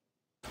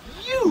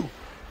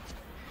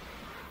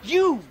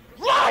 You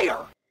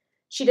liar!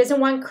 She doesn't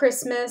want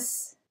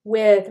Christmas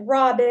with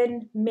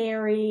Robin,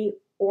 Mary,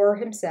 or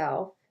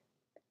himself.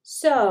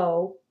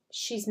 So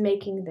she's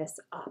making this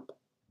up.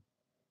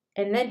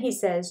 And then he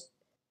says,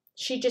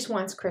 she just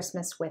wants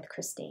Christmas with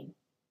Christine.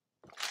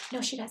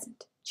 No, she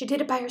doesn't. She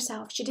did it by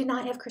herself. She did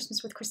not have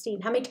Christmas with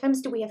Christine. How many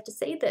times do we have to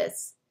say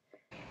this?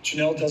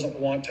 Janelle doesn't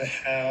want to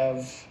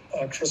have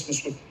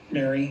Christmas with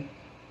Mary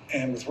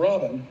and with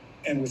Robin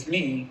and with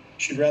me.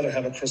 She'd rather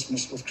have a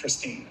Christmas with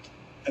Christine.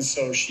 And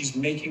so she's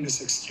making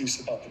this excuse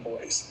about the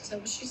boys. Is that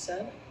what she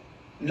said?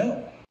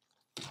 No.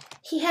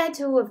 He had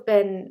to have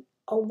been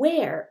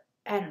aware.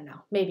 I don't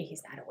know. Maybe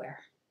he's not aware.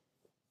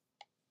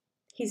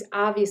 He's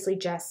obviously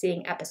just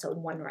seeing episode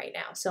 1 right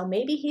now. So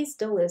maybe he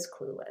still is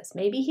clueless.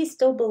 Maybe he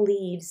still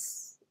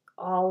believes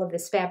all of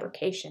this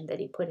fabrication that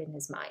he put in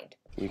his mind.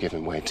 You give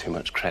him way too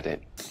much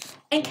credit.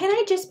 And can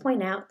I just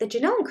point out that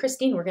Janelle and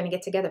Christine were going to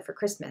get together for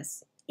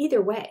Christmas. Either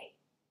way.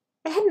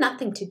 It had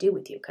nothing to do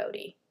with you,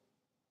 Cody.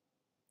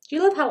 Do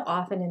you love how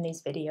often in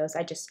these videos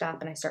I just stop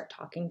and I start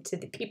talking to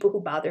the people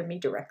who bother me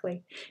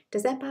directly?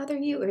 Does that bother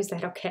you or is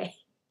that okay?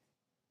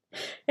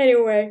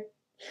 Anyway,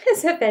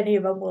 as if any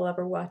of them will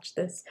ever watch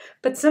this.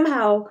 But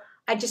somehow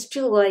I just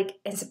feel like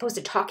as opposed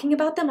to talking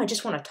about them, I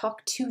just want to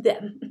talk to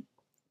them.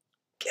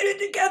 Get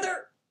it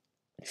together.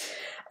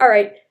 All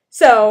right,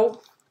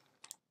 so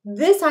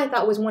this I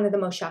thought was one of the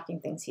most shocking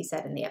things he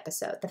said in the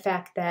episode. The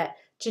fact that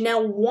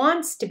Janelle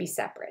wants to be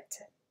separate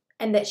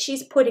and that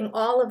she's putting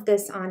all of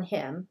this on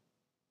him.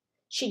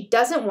 She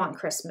doesn't want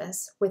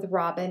Christmas with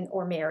Robin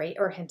or Mary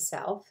or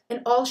himself,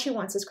 and all she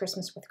wants is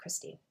Christmas with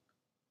Christine.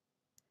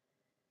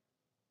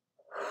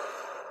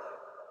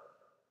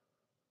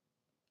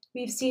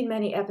 We've seen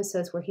many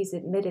episodes where he's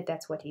admitted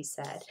that's what he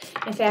said.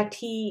 In fact,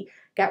 he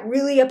got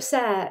really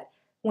upset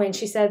when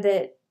she said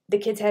that the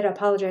kids had to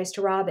apologize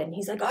to Robin.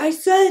 He's like, I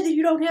said that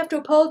you don't have to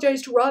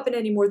apologize to Robin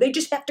anymore. They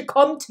just have to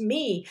come to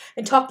me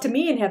and talk to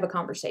me and have a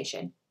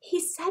conversation.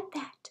 He said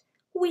that.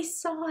 We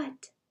saw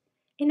it.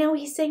 And now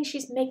he's saying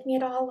she's making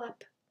it all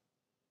up.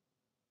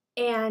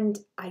 And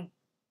I'm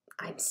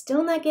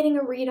still not getting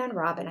a read on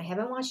Robin. I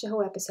haven't watched the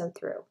whole episode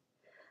through.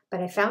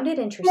 But I found it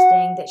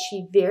interesting that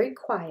she very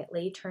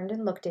quietly turned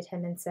and looked at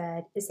him and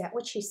said, is that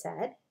what she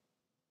said?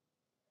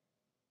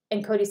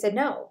 And Cody said,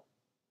 no,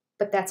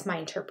 but that's my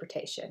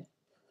interpretation.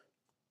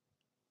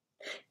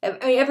 I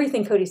mean,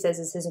 everything Cody says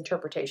is his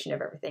interpretation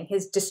of everything,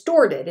 his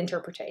distorted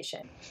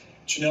interpretation.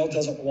 Janelle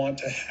doesn't want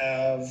to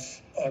have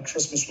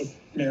Christmas with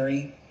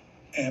Mary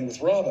and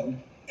with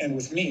Robin and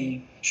with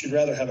me. She'd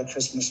rather have a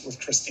Christmas with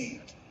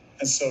Christine.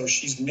 And so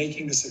she's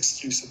making this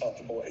excuse about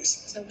the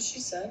boys. Is that what she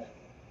said?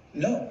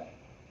 No.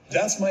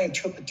 That's my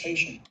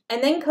interpretation.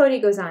 And then Cody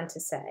goes on to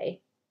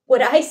say,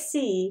 what I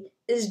see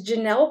is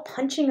Janelle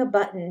punching a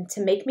button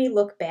to make me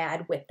look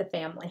bad with the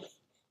family.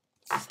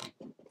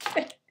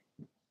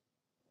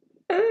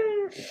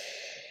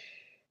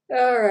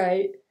 All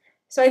right.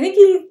 So I think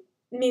he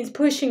means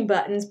pushing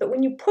buttons, but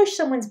when you push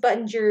someone's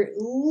buttons, you're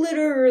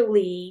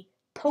literally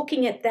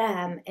poking at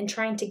them and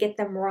trying to get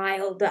them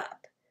riled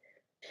up.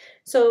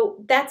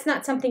 So that's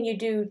not something you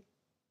do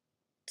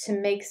to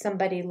make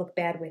somebody look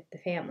bad with the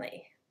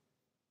family.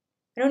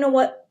 I don't know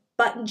what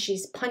button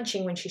she's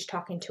punching when she's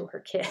talking to her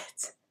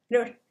kids.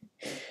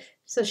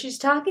 So she's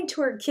talking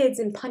to her kids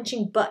and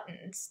punching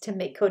buttons to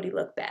make Cody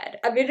look bad.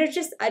 I mean,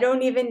 I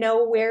don't even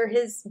know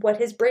what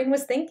his brain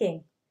was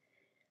thinking.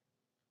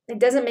 It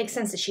doesn't make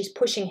sense that she's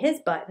pushing his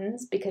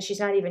buttons because she's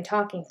not even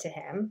talking to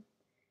him.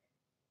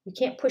 You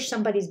can't push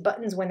somebody's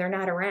buttons when they're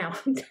not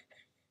around.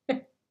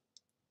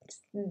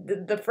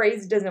 the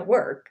phrase doesn't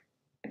work.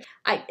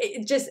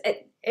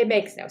 It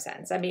makes no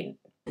sense. I mean,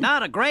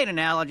 not a great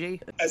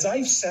analogy. As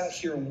I've sat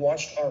here and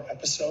watched our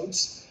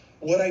episodes,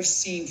 what I've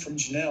seen from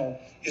Janelle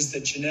is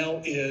that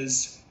Janelle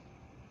is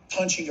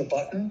punching a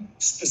button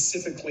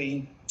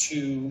specifically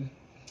to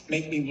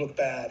make me look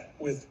bad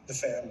with the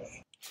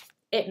family.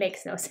 It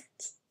makes no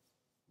sense.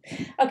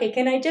 Okay,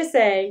 can I just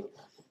say,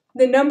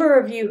 the number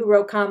of you who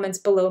wrote comments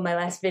below my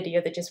last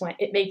video that just went,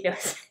 it made no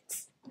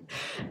sense.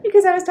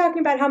 Because I was talking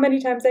about how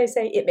many times I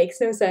say it makes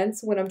no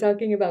sense when I'm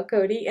talking about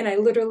Cody, and I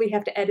literally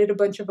have to edit a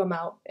bunch of them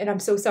out. And I'm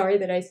so sorry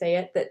that I say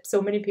it, that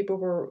so many people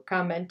were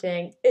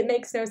commenting, it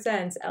makes no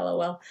sense,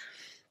 LOL.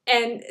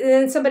 And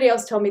then somebody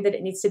else told me that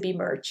it needs to be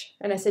merch.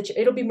 And I said,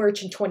 it'll be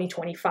merch in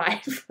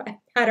 2025. I'm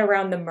not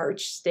around the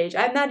merch stage.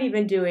 I'm not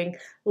even doing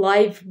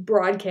live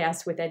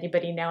broadcasts with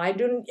anybody now. I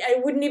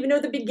wouldn't even know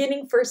the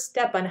beginning first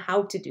step on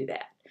how to do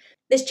that.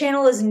 This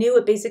channel is new.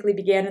 It basically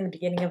began in the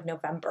beginning of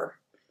November.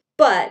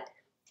 But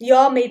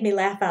y'all made me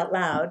laugh out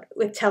loud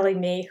with telling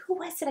me, who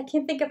was it? I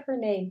can't think of her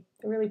name.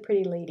 A really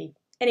pretty lady.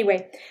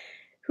 Anyway,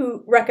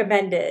 who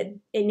recommended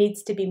it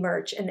needs to be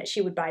merch and that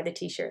she would buy the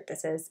t-shirt that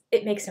says,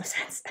 it makes no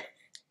sense.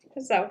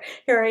 So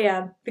here I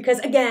am, because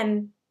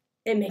again,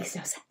 it makes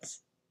no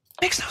sense.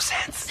 Makes no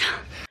sense.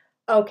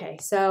 Okay,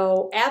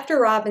 so after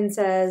Robin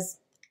says,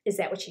 is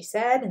that what she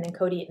said? And then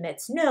Cody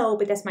admits, no,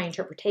 but that's my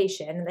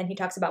interpretation. And then he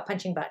talks about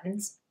punching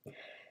buttons.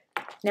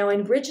 Now,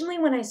 originally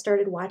when I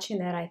started watching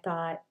that, I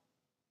thought,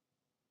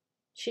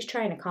 she's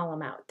trying to call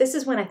him out. This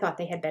is when I thought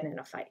they had been in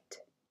a fight,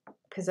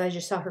 because I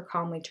just saw her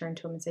calmly turn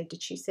to him and say,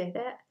 did she say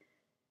that?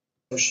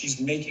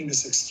 She's making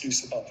this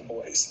excuse about the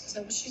boys. Is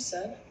that what she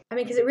said? I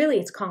mean, because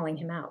it's calling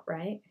him out,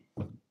 right?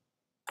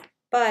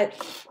 But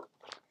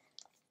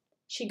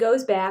she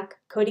goes back.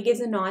 Cody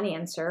gives a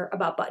non-answer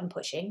about button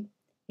pushing.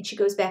 And she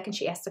goes back and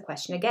she asks the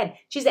question again.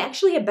 She's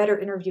actually a better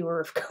interviewer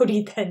of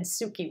Cody than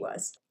Suki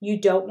was. You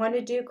don't want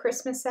to do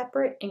Christmas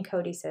separate? And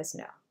Cody says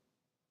no.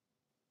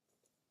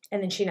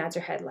 And then she nods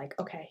her head like,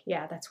 okay,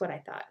 yeah, that's what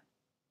I thought.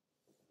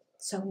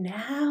 So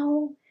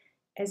now,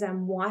 as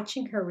I'm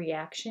watching her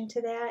reaction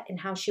to that and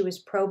how she was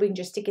probing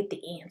just to get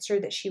the answer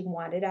that she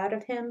wanted out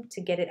of him,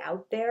 to get it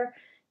out there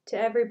to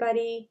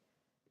everybody,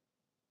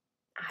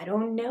 I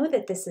don't know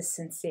that this is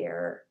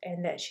sincere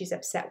and that she's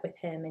upset with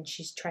him and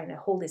she's trying to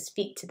hold his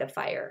feet to the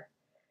fire.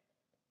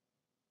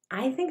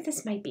 I think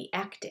this might be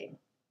acting.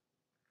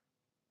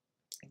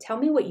 Tell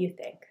me what you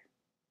think.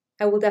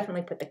 I will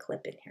definitely put the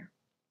clip in here.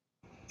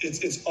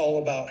 It's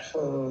all about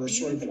her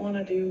sort of... You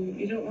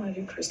don't want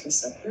to do Christmas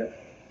separate?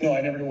 No,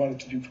 I never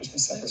wanted to do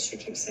Christmas separate. She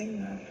keeps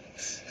saying that.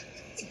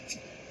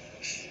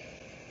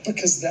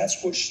 Because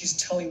that's what she's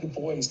telling the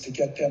boys to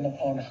get them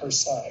on her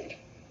side.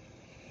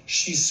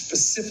 She's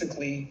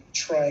specifically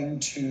trying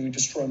to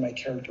destroy my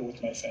character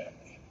with my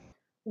family.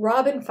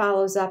 Robin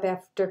follows up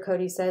after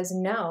Cody says,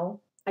 no,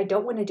 I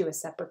don't want to do a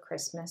separate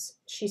Christmas.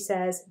 She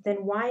says,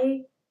 then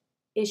why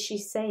is she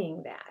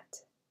saying that?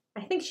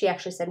 I think she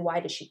actually said,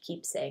 why does she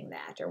keep saying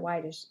that? Or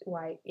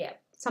yeah,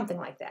 something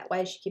like that. Why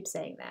does she keep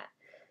saying that?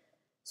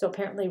 So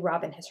apparently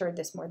Robin has heard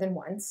this more than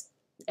once,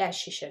 as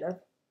she should have.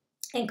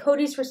 And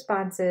Cody's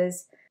response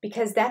is,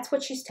 because that's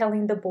what she's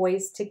telling the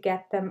boys to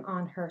get them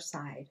on her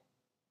side.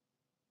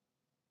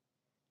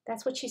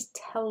 That's what she's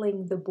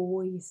telling the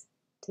boys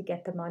to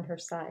get them on her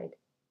side.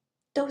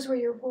 Those were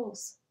your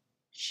rules.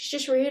 She's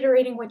just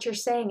reiterating what you're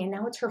saying, and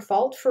now it's her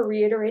fault for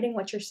reiterating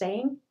what you're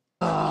saying?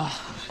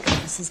 Oh,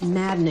 this is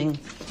maddening.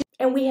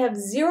 And we have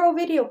zero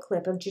video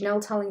clip of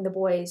Janelle telling the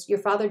boys, your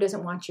father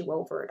doesn't want you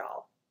over at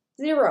all.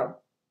 Zero.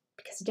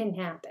 Because it didn't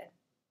happen.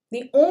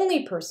 The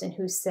only person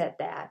who said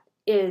that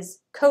is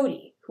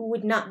Cody, who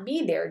would not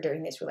be there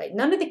during this relate.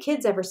 None of the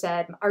kids ever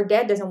said, our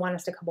dad doesn't want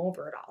us to come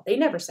over at all. They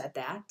never said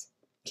that.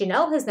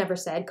 Janelle has never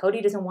said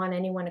Cody doesn't want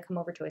anyone to come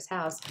over to his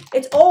house.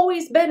 It's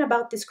always been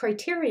about this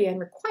criteria and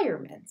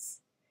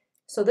requirements.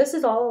 So this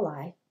is all a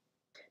lie.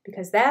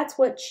 Because that's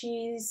what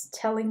she's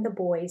telling the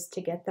boys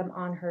to get them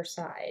on her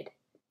side.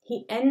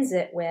 He ends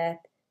it with,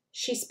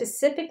 she's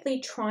specifically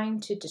trying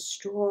to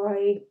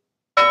destroy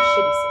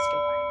shitty sister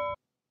wife.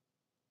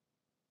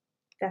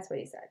 That's what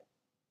he said.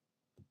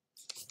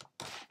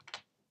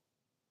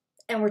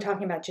 And we're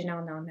talking about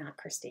Janelle now, not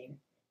Christine.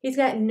 He's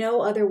got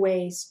no other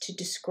ways to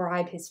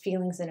describe his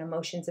feelings and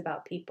emotions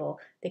about people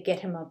that get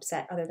him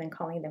upset other than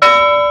calling them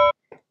shitty.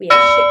 We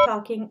have shit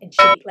talking and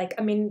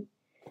shitty.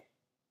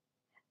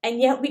 And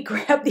yet we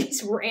grab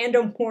these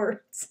random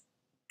words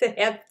that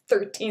have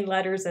 13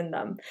 letters in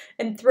them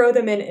and throw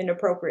them in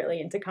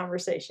inappropriately into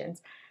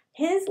conversations.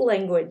 His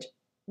language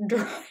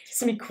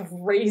drives me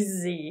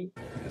crazy.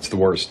 It's the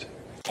worst.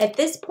 At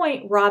this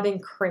point, Robin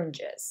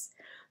cringes.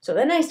 So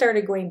then I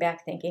started going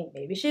back thinking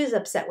maybe she is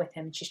upset with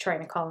him and she's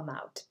trying to call him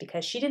out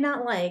because she did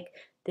not like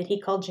that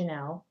he called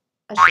Janelle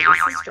a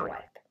shitty sister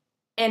wife.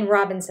 And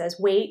Robin says,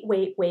 wait,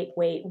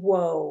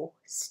 whoa,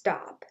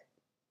 stop.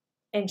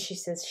 And she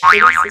says,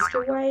 shitty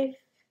sister wife?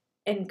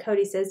 And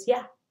Cody says,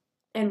 yeah.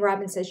 And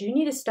Robin says, you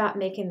need to stop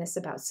making this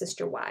about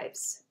sister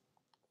wives.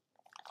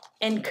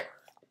 And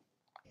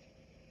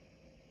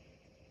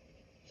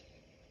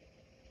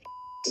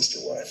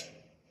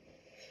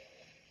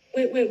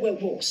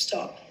Whoa,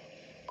 stop.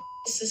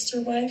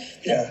 Sister wife?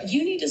 Yeah.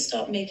 You need to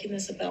stop making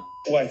this about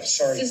Wife,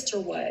 sorry. sister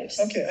wives.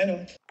 Okay, I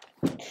know.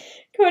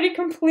 Cody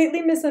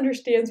completely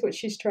misunderstands what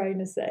she's trying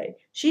to say.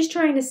 She's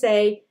trying to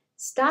say,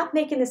 stop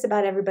making this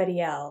about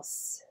everybody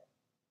else.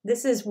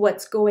 This is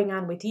what's going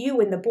on with you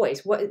and the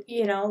boys. What,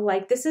 you know,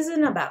 like, this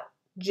isn't about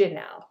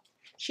Janelle.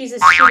 She's a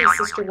shitty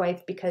sister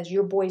wife because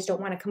your boys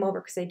don't want to come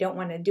over because they don't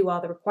want to do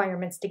all the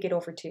requirements to get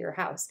over to your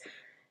house.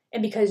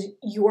 And because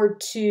you're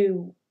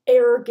too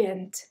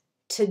arrogant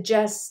to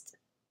just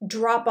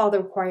drop all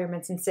the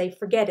requirements and say,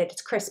 forget it,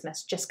 it's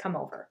Christmas, just come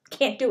over.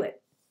 Can't do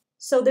it.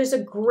 So there's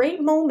a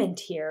great moment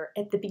here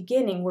at the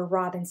beginning where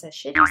Robin says,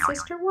 shitty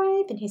sister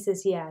wife? And he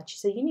says, yeah. And she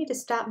said, you need to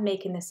stop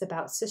making this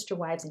about sister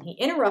wives. And he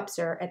interrupts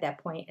her at that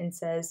point and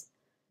says,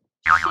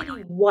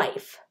 shitty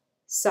wife.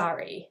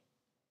 Sorry.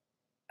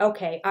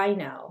 Okay, I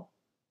know.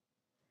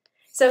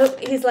 So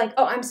he's like,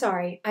 oh, I'm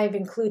sorry. I've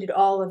included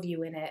all of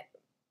you in it.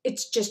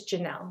 It's just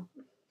Janelle.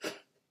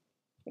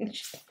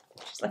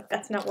 She's like,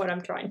 that's not what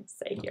I'm trying to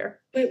say here.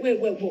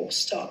 Whoa,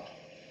 stop.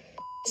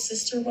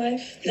 Sister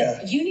wife?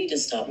 Yeah. You need to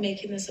stop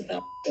making this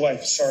about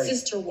Wife, sorry.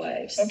 sister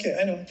wives. Okay,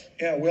 I know.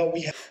 Yeah, well,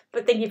 we have...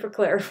 But thank you for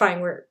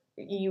clarifying where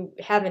you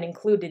haven't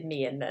included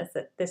me in this,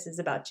 that this is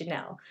about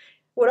Janelle.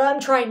 What I'm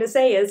trying to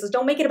say is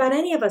don't make it about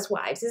any of us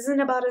wives. This isn't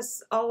about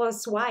us, all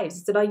us wives.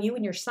 It's about you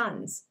and your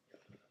sons.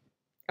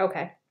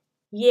 Okay.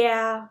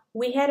 Yeah,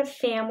 we had a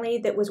family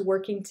that was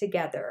working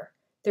together.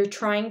 They're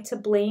trying to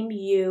blame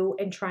you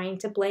and trying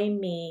to blame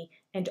me.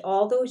 And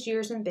all those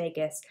years in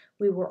Vegas,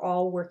 we were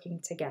all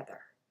working together.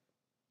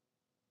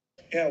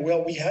 Yeah,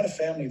 well, we had a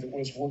family that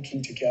was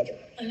working together.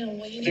 I know.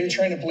 What you They're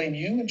trying to blame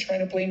you and trying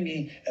to blame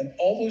me. And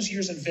all those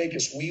years in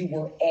Vegas, we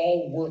were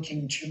all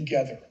working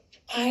together.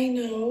 I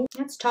know.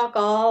 Let's talk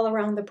all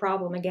around the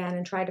problem again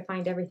and try to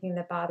find everything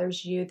that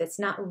bothers you that's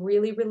not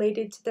really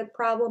related to the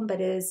problem,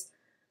 but is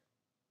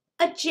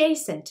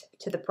adjacent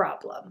to the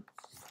problem.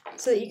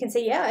 So that you can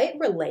say, yeah, it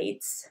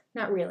relates.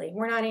 Not really.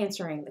 We're not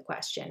answering the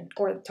question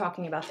or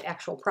talking about the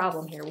actual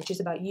problem here, which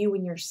is about you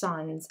and your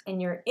sons and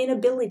your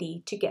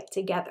inability to get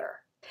together.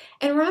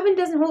 And Robin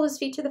doesn't hold his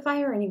feet to the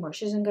fire anymore.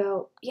 She doesn't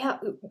go, yeah,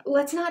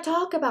 let's not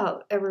talk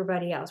about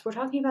everybody else. We're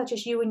talking about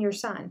just you and your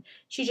son.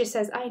 She just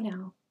says, I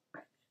know.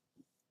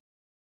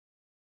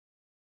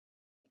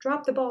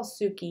 Drop the ball,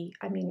 Suki.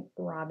 I mean,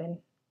 Robin.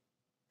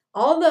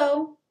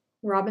 Although,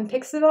 Robin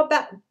picks the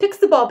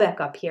ball back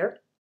up here.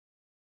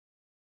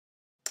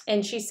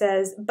 And she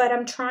says, but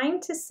I'm trying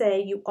to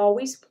say you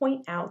always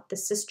point out the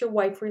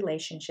sister-wife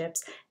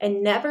relationships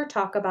and never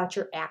talk about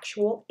your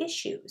actual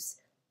issues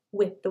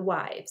with the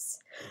wives.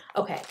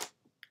 Okay,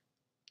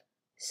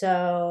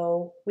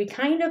 so we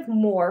kind of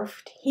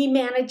morphed. He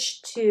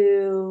managed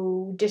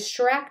to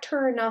distract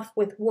her enough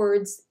with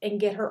words and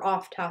get her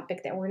off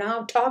topic that we're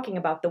now talking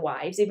about the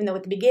wives, even though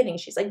at the beginning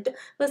she's like,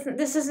 listen,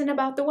 this isn't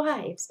about the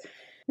wives.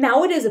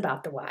 Now it is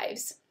about the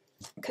wives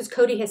because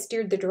Cody has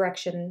steered the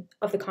direction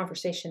of the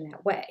conversation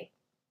that way.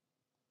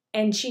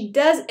 And she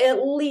does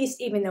at least,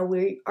 even though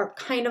we are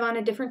kind of on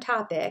a different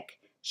topic,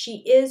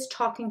 she is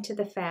talking to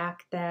the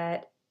fact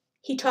that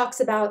he talks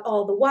about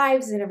all the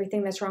wives and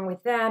everything that's wrong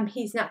with them.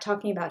 He's not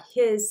talking about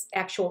his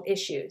actual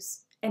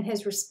issues. And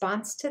his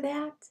response to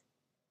that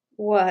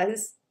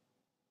was,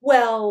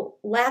 well,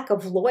 lack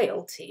of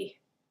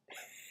loyalty.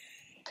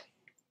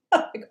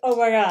 Oh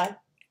my God.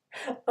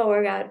 Oh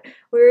my God.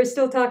 We're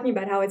still talking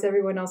about how it's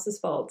everyone else's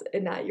fault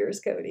and not yours,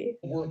 Cody.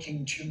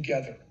 Working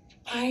together.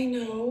 I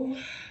know,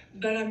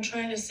 but I'm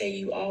trying to say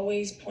you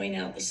always point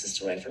out the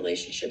sister-wife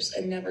relationships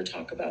and never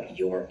talk about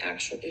your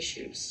actual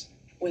issues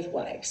with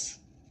wives.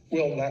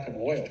 Well, lack of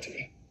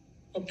loyalty.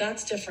 Well,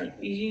 that's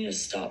different. You need to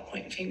stop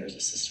pointing fingers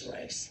at sister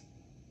wives.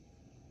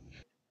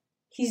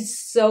 He's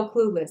so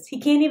clueless. He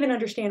can't even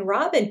understand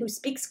Robin, who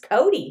speaks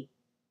Cody.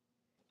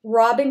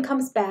 Robin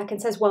comes back and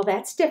says, well,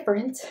 that's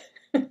different.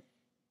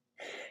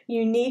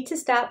 You need to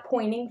stop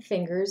pointing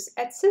fingers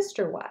at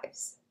sister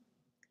wives.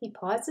 He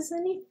pauses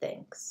and he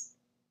thinks.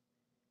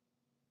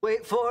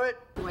 Wait for it.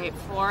 Wait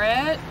for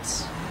it.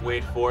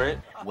 Wait for it.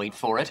 Wait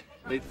for it.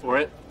 Wait for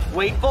it.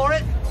 Wait for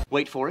it.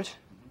 Wait for it.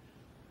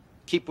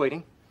 Keep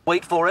waiting.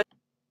 Wait for it.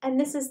 And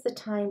this is the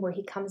time where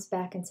he comes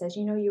back and says,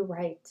 you know, you're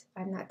right.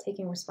 I'm not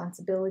taking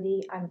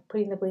responsibility. I'm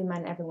putting the blame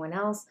on everyone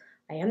else.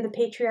 I am the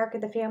patriarch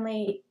of the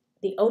family.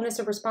 The onus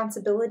of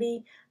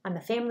responsibility on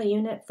the family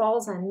unit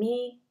falls on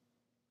me.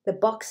 The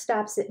buck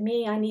stops at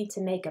me. I need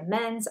to make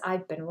amends.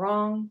 I've been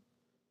wrong.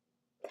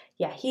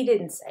 Yeah, he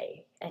didn't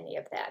say any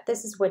of that.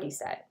 This is what he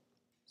said.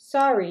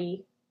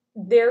 Sorry,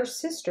 they're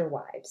sister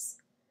wives.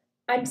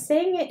 I'm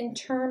saying it in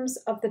terms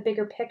of the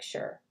bigger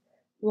picture,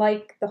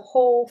 like the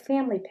whole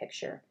family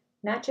picture.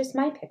 Not just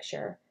my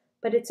picture,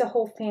 but it's a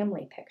whole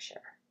family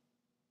picture.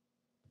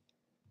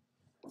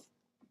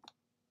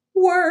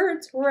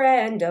 Words,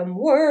 random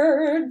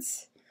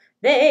words.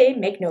 They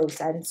make no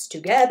sense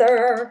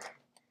together.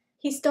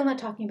 He's still not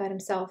talking about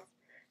himself.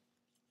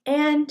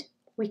 And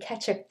we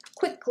catch a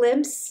quick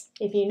glimpse,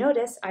 if you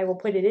notice, I will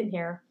put it in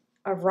here,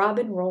 of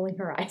Robin rolling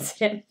her eyes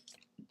at him.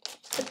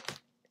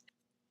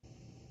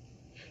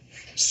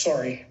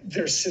 Sorry,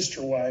 they're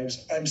sister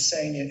wives. I'm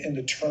saying it in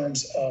the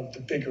terms of the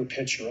bigger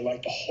picture,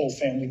 like the whole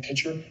family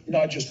picture,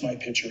 not just my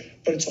picture,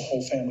 but it's a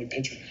whole family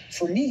picture.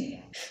 For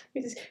me,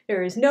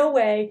 there is no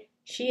way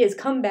she has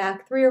come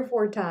back 3 or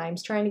 4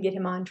 times trying to get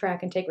him on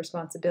track and take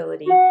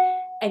responsibility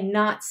and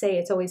not say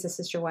it's always the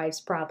sister wives'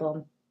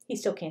 problem. He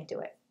still can't do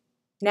it.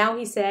 Now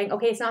he's saying,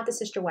 okay, it's not the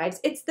sister wives,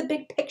 it's the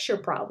big picture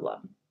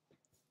problem.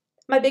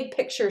 My big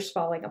picture's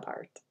falling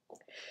apart.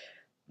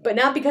 But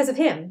not because of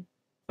him.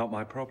 Not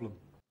my problem.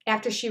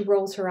 After she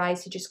rolls her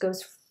eyes, he just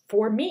goes,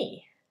 for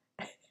me.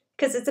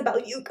 Because it's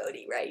about you,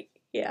 Cody, right?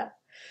 Yeah.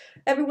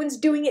 Everyone's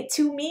doing it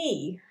to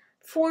me.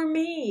 For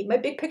me. My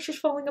big picture's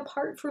falling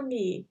apart for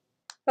me.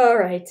 All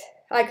right.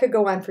 I could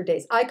go on for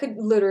days. I could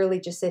literally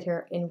just sit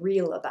here and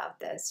reel about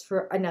this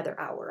for another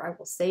hour. I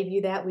will save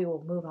you that. We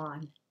will move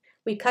on.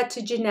 We cut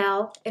to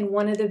Janelle, and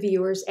one of the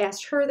viewers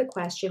asked her the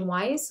question,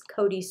 why is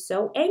Cody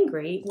so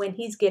angry when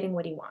he's getting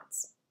what he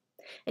wants?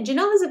 And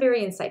Janelle has a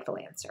very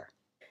insightful answer.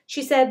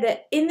 She said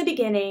that in the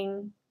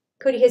beginning,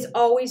 Cody has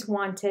always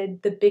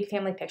wanted the big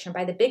family picture. And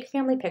by the big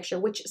family picture,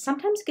 which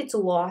sometimes gets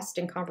lost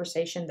in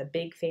conversation, the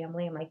big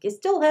family. I'm like, you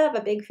still have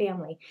a big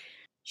family.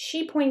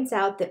 She points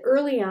out that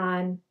early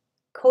on,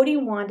 Cody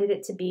wanted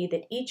it to be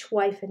that each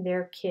wife and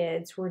their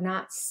kids were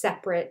not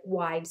separate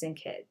wives and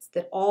kids,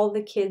 that all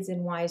the kids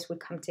and wives would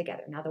come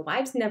together. Now, the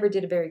wives never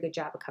did a very good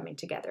job of coming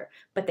together,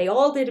 but they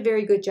all did a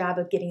very good job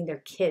of getting their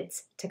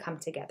kids to come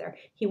together.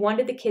 He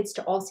wanted the kids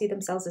to all see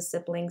themselves as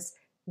siblings.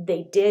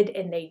 They did,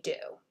 and they do.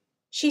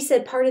 She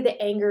said part of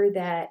the anger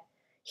that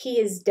he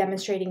is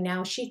demonstrating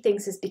now, she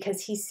thinks is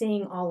because he's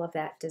seeing all of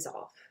that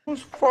dissolve.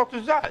 Whose fault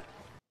is that?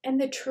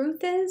 And the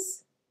truth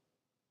is,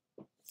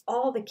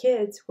 all the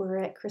kids were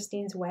at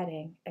Christine's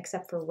wedding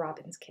except for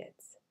Robin's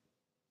kids.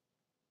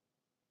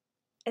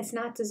 It's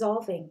not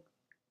dissolving.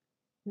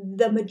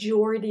 The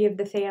majority of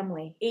the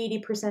family,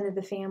 80% of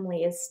the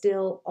family, is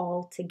still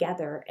all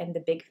together in the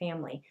big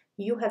family.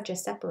 You have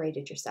just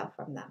separated yourself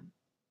from them.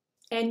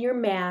 And you're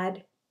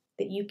mad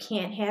that you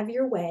can't have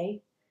your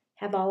way,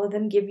 have all of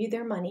them give you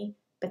their money,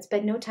 but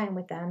spend no time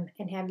with them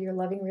and have your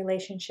loving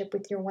relationship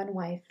with your one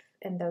wife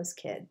and those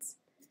kids.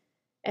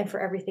 And for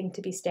everything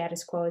to be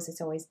status quo as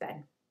it's always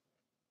been.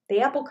 The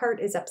apple cart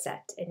is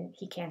upset and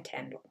he can't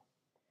handle.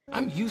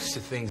 I'm used to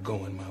things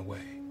going my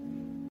way.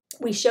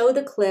 We show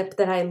the clip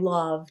that I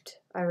loved.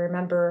 I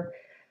remember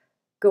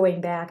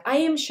going back. I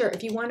am sure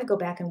if you want to go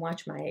back and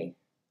watch my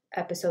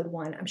episode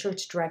 1, I'm sure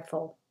it's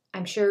dreadful.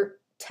 I'm sure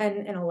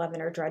 10 and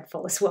 11 are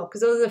dreadful as well,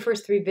 because those are the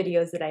first 3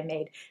 videos that I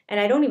made. And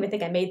I don't even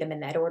think I made them in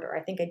that order.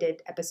 I think I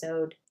did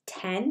episode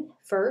 10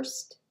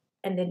 first,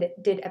 and then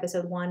did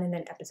episode 1, and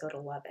then episode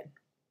 11.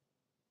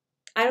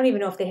 I don't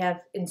even know if they have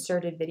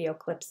inserted video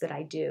clips that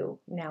I do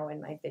now in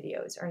my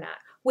videos or not,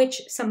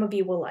 which some of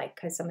you will like,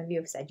 because some of you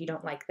have said you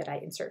don't like that I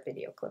insert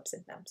video clips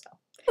in them.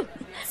 So,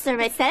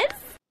 Survey says?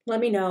 Let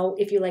me know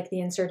if you like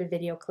the inserted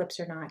video clips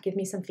or not. Give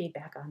me some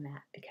feedback on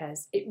that,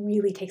 because it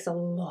really takes a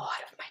lot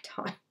of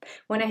my time.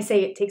 When I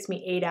say it takes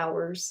me 8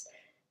 hours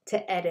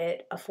to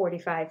edit a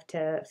 45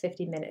 to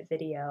 50 minute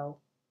video,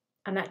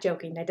 I'm not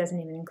joking. That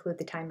doesn't even include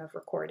the time of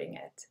recording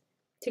it.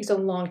 It takes a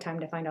long time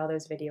to find all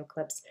those video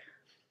clips.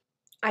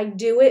 I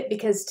do it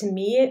because to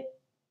me it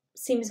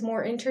seems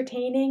more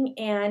entertaining,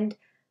 and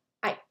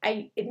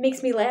it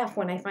makes me laugh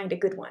when I find a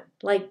good one.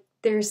 Like,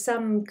 there's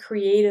some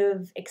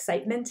creative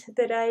excitement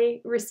that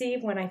I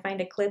receive when I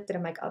find a clip that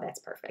I'm like, oh, that's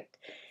perfect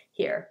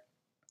here.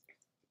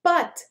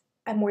 But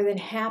I'm more than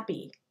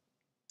happy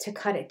to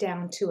cut it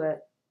down to a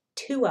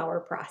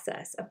 2-hour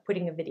process of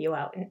putting a video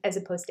out, as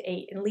opposed to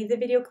 8, and leave the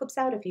video clips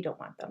out if you don't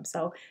want them.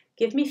 So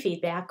give me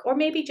feedback, or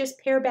maybe just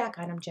pare back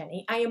on them,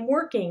 Jenny. I am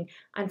working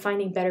on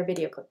finding better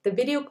video clips. The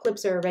video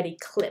clips are already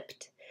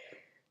clipped.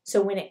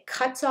 So when it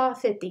cuts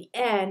off at the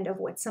end of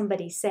what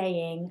somebody's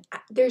saying,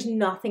 there's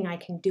nothing I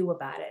can do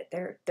about it.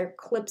 Their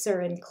clips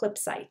are in clip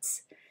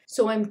sites.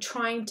 So I'm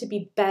trying to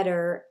be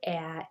better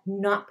at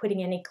not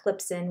putting any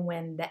clips in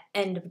when the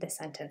end of the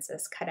sentence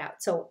is cut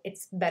out. So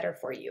it's better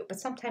for you. But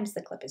sometimes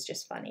the clip is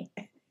just funny.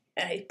 And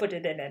I put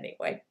it in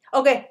anyway.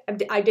 Okay,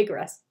 I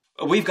digress.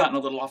 We've gotten a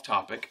little off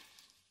topic.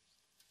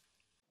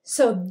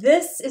 So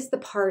this is the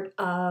part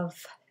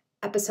of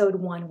episode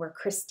 1 where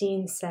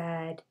Christine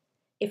said,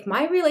 if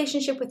my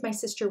relationship with my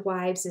sister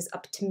wives is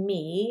up to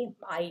me,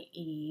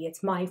 i.e.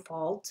 it's my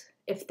fault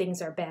if things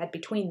are bad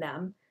between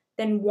them,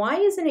 then why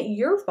isn't it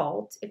your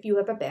fault if you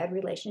have a bad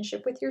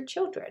relationship with your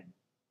children?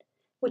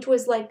 Which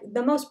was like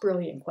the most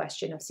brilliant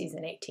question of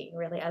season 18,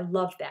 really. I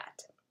love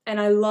that.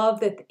 And I love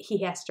that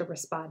he has to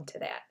respond to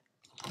that.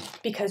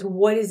 Because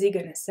what is he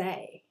going to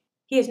say?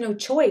 He has no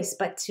choice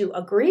but to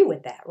agree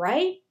with that,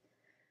 right?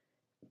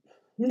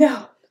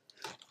 No.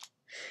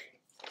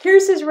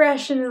 Here's his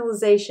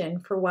rationalization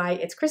for why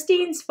it's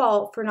Christine's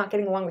fault for not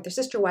getting along with her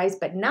sister wives,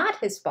 but not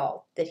his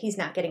fault that he's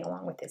not getting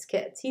along with his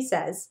kids. He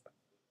says,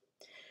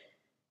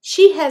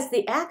 she has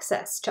the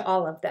access to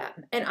all of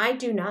them, and I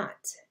do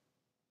not.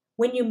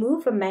 When you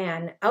move a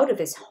man out of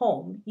his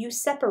home, you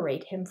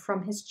separate him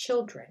from his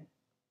children.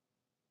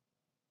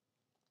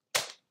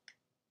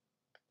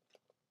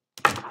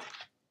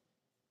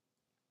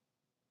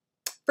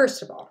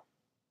 First of all,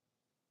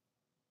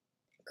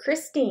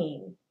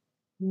 Christine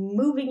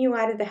moving you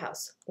out of the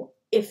house,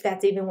 if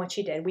that's even what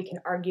she did, we can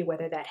argue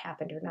whether that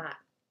happened or not.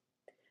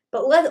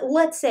 But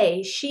let's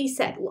say she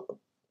said,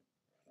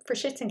 for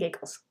shits and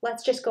giggles,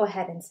 let's just go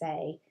ahead and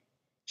say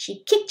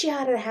she kicked you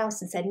out of the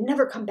house and said,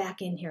 never come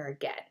back in here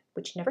again,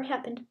 which never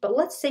happened. But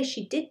let's say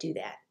she did do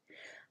that.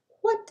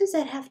 What does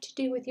that have to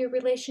do with your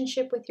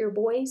relationship with your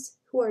boys,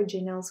 who are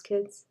Janelle's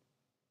kids?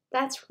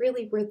 That's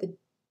really where the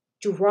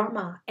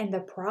drama and the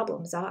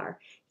problems are.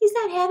 He's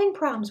not having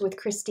problems with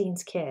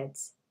Christine's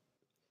kids.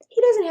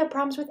 He doesn't have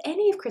problems with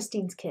any of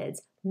Christine's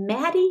kids.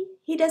 Maddie,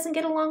 he doesn't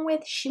get along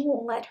with. She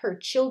won't let her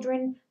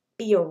children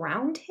be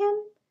around him.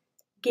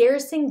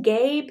 Garrison,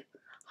 Gabe,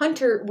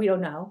 Hunter, we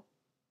don't know.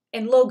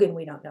 And Logan,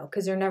 we don't know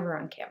because they're never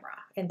on camera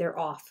and they're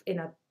off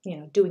in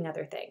doing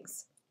other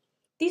things.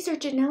 These are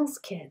Janelle's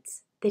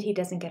kids that he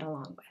doesn't get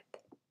along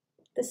with.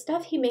 The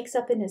stuff he makes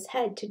up in his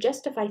head to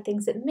justify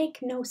things that make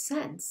no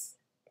sense.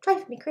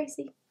 Drive me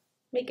crazy.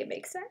 Make it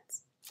make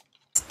sense.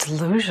 It's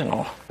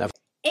delusional.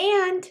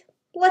 And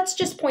let's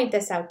just point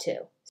this out too.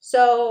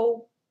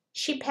 So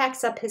she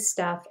packs up his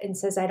stuff and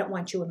says, I don't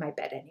want you in my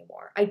bed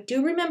anymore. I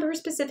do remember her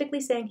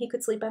specifically saying he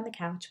could sleep on the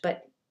couch,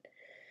 but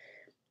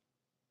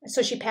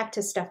so she packed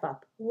his stuff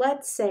up.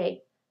 Let's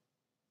say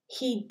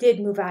he did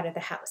move out of the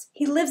house.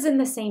 He lives in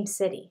the same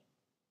city.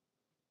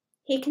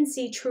 He can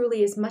see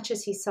Truly as much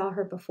as he saw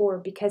her before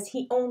because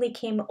he only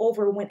came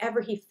over whenever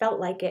he felt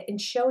like it and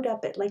showed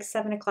up at like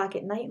 7 o'clock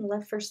at night and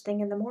left first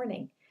thing in the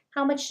morning.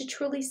 How much did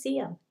Truly see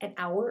him? An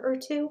hour or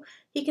two?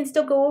 He can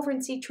still go over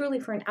and see Truly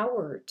for an hour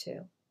or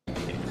two.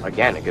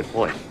 Again, a good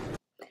point.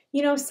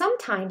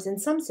 Sometimes in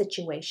some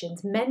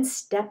situations, men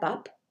step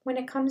up when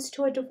it comes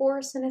to a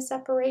divorce and a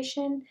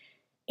separation,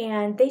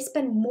 and they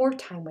spend more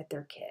time with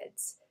their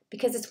kids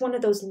because it's one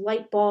of those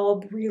light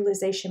bulb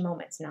realization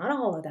moments. Not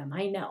all of them,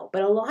 I know,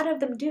 but a lot of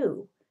them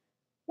do.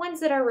 Ones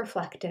that are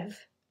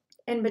reflective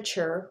and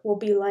mature will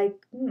be like,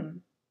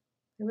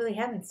 I really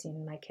haven't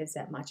seen my kids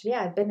that much.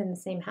 Yeah, I've been in the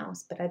same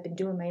house, but I've been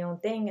doing my own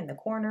thing in the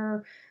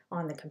corner,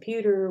 on the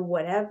computer,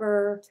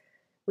 whatever.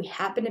 We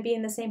happen to be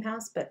in the same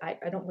house, but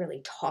I don't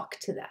really talk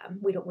to them.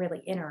 We don't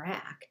really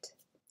interact.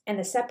 And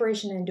the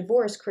separation and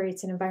divorce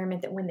creates an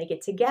environment that when they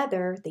get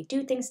together, they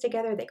do things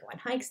together, they go on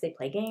hikes, they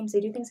play games, they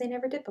do things they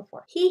never did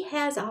before. He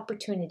has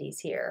opportunities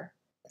here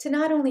to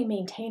not only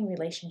maintain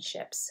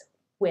relationships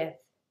with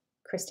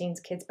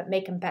Christine's kids, but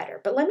make them better.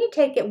 But let me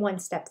take it one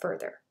step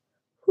further.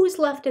 Who's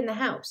left in the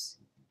house?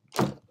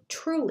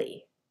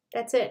 Truly.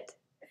 That's it.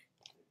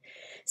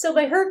 So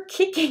by her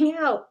kicking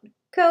out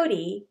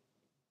Cody,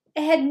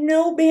 it had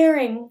no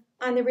bearing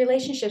on the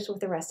relationships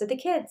with the rest of the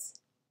kids.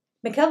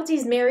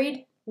 McKelty's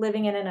married,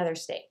 living in another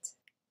state.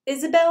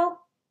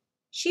 Isabel,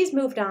 she's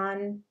moved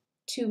on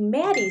to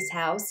Maddie's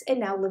house and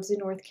now lives in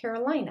North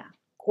Carolina.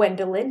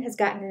 Gwendolyn has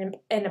gotten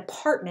an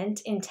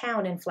apartment in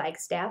town in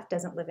Flagstaff,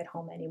 doesn't live at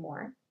home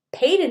anymore.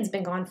 Peyton's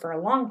been gone for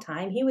a long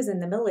time. He was in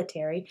the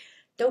military.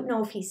 Don't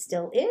know if he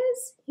still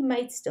is. He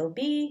might still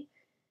be.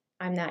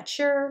 I'm not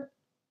sure.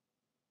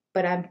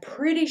 But I'm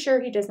pretty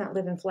sure he does not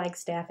live in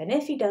Flagstaff. And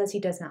if he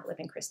does not live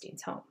in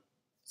Christine's home.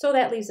 So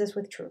that leaves us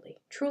with Truly.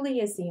 Truly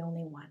is the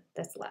only one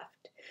that's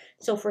left.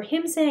 So for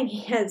him saying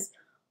he has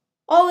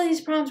all of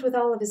these problems with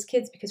all of his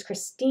kids because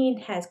Christine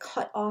has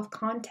cut off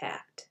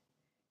contact.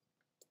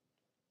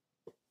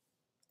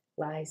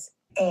 Lies.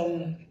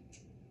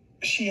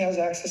 She has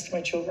access to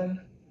my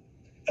children,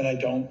 and I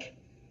don't.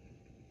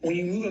 When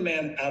you move a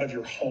man out of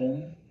your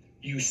home,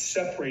 you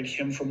separate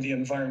him from the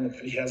environment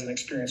that he has an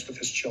experience with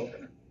his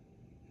children.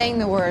 Saying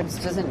the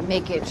words doesn't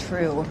make it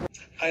true.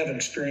 I have an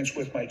experience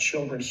with my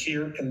children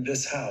here in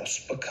this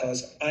house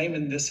because I'm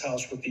in this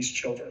house with these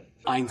children.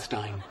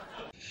 Einstein.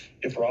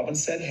 If Robin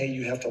said, hey,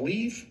 you have to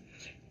leave,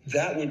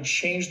 that would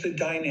change the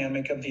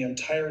dynamic of the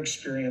entire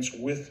experience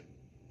with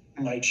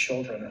my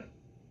children.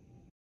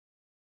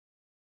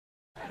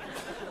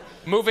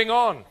 Moving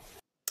on.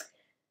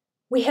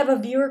 We have a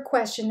viewer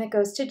question that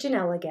goes to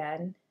Janelle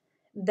again.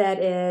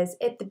 That is,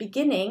 at the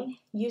beginning,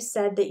 you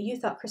said that you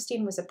thought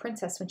Christine was a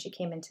princess when she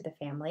came into the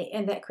family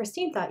and that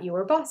Christine thought you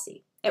were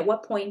bossy. At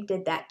what point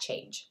did that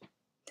change?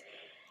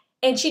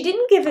 And she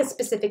didn't give a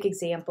specific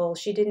example.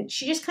 She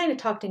just kind of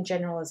talked in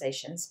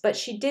generalizations, but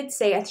she did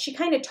say, she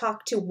kind of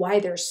talked to why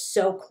they're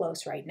so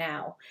close right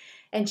now.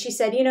 And she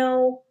said,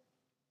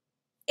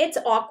 it's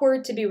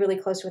awkward to be really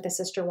close with a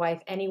sister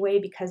wife anyway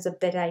because of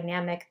the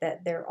dynamic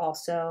that they're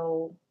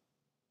also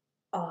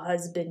a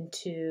husband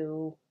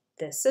to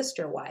the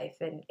sister wife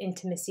and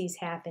intimacy's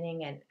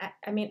happening. And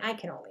I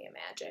can only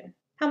imagine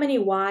how many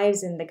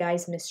wives and the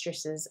guy's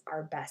mistresses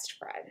are best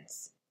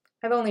friends.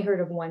 I've only heard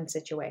of one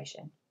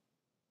situation.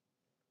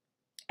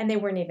 And they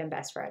weren't even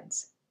best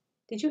friends.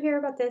 Did you hear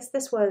about this?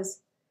 This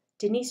was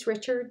Denise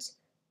Richards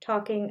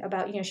talking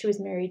about, she was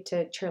married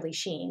to Charlie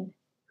Sheen,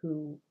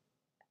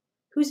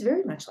 who's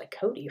very much like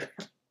Cody,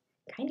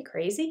 kind of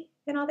crazy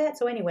and all that.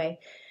 So anyway,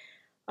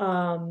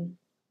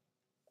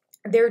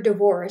 they're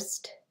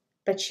divorced,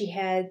 but she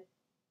had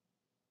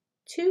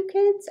 2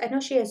 kids. I know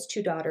she has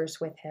 2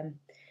 daughters with him.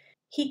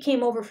 He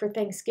came over for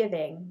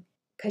Thanksgiving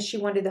because she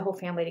wanted the whole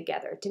family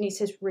together. Denise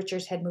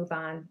Richards had moved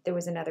on. There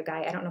was another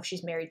guy. I don't know if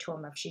she's married to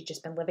him or if she's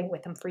just been living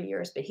with him for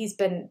years, but he's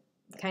been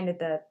kind of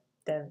the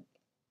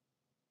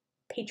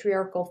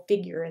patriarchal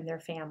figure in their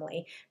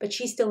family. But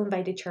she still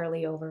invited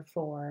Charlie over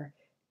for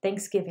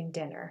Thanksgiving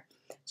dinner.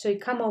 So you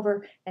come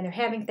over and they're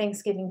having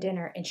Thanksgiving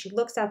dinner, and she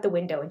looks out the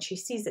window and she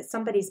sees that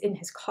somebody's in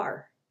his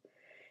car.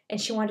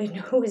 And she wanted to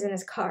know who was in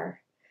his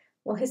car.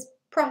 Well, his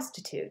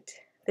prostitute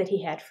that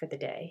he had for the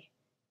day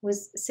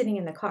was sitting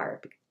in the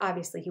car.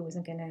 Obviously, he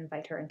wasn't going to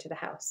invite her into the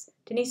house.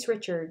 Denise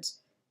Richards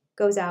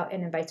goes out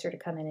and invites her to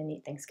come in and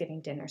eat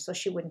Thanksgiving dinner so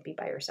she wouldn't be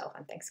by herself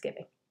on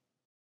Thanksgiving.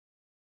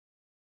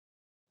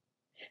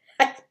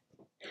 That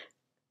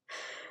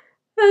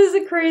is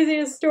the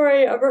craziest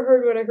story I ever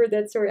heard when I heard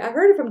that story. I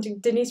heard it from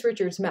Denise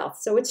Richards' mouth,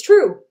 so it's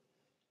true.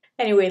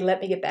 Anyway,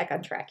 let me get back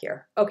on track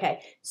here.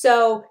 Okay,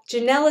 so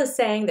Janelle is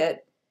saying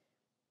that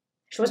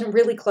she wasn't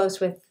really close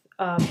with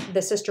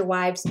the sister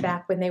wives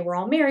back when they were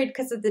all married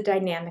because of the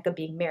dynamic of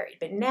being married.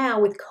 But now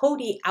with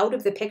Cody out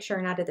of the picture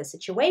and out of the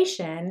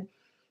situation,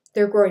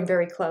 they're growing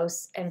very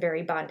close and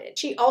very bonded.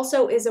 She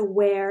also is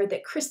aware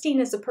that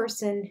Christine is a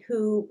person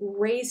who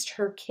raised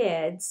her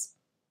kids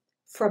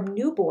from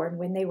newborn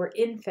when they were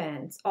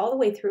infants all the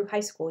way through high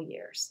school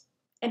years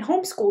and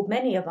homeschooled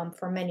many of them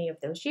for many of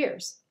those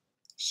years.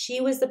 She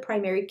was the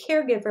primary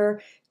caregiver.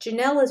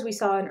 Janelle, as we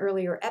saw in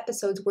earlier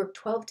episodes, worked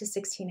 12 to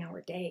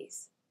 16-hour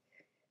days.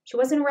 She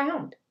wasn't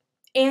around.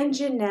 And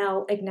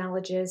Janelle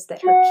acknowledges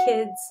that her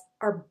kids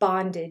are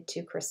bonded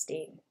to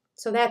Christine.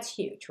 So that's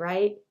huge,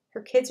 right?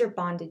 Her kids are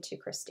bonded to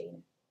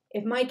Christine.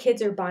 If my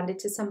kids are bonded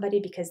to somebody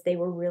because they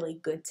were really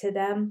good to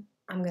them,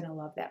 I'm going to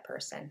love that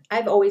person.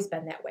 I've always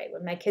been that way.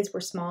 When my kids were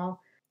small,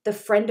 the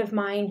friend of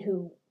mine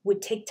who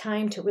would take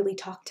time to really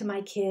talk to my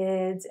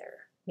kids, or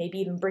maybe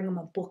even bring them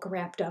a book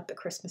wrapped up at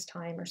Christmas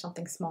time or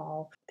something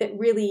small, that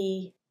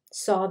really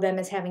saw them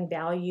as having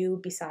value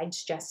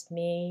besides just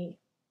me.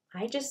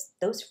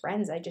 Those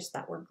friends I just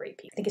thought were great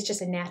people. I think it's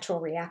just a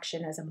natural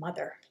reaction as a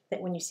mother that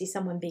when you see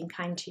someone being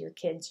kind to your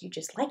kids, you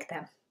just like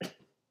them.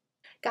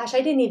 Gosh,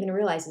 I didn't even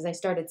realize as I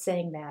started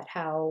saying that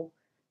how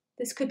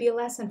this could be a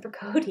lesson for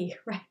Cody,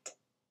 right?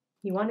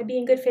 You want to be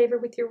in good favor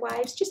with your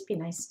wives? Just be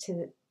nice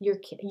to your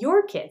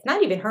kids,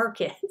 not even her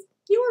kids,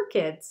 your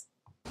kids.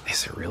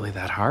 Is it really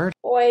that hard?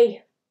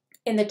 Boy,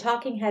 in the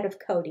talking head of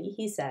Cody,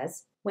 he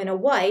says, when a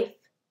wife,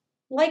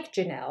 like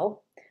Janelle,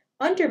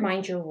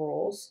 undermines your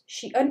rules,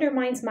 she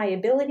undermines my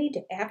ability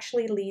to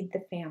actually lead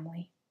the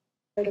family.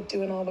 Of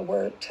doing all the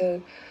work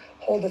to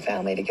hold the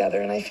family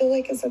together. And I feel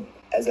like as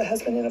a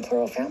husband in a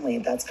plural family,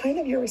 that's kind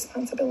of your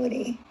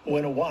responsibility.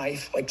 When a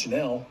wife, like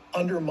Janelle,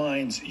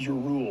 undermines your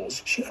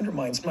rules, she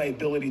undermines my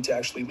ability to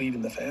actually lead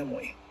in the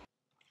family.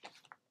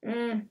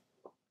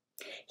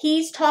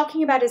 He's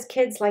talking about his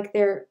kids like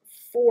they're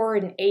 4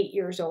 and 8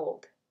 years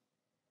old.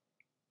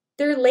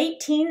 They're late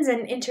teens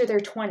and into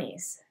their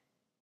 20s.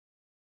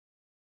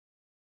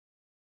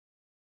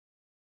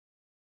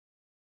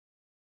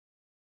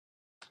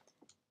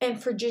 And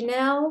for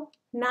Janelle,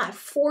 not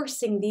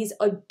forcing these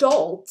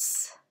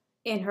adults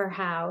in her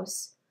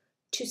house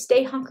to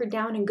stay hunkered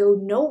down and go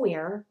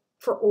nowhere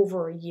for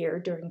over a year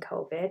during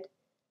COVID,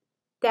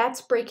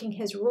 that's breaking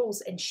his rules,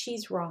 and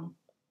she's wrong.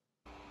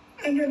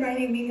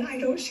 Undermining me, I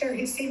don't share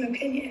his same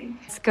opinion.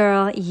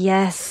 Girl,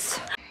 yes.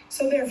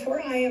 So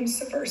therefore, I am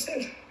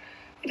subversive.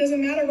 It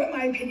doesn't matter what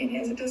my opinion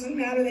is. It doesn't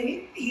matter that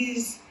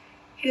he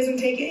doesn't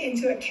take it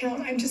into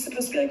account. I'm just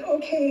supposed to be like,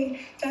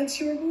 okay, that's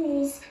your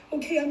rules.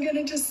 Okay,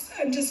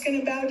 I'm just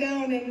gonna bow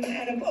down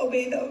and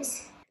obey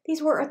those.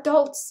 These were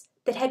adults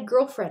that had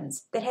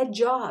girlfriends, that had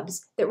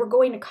jobs, that were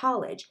going to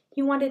college.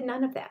 He wanted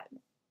none of that.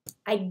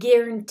 I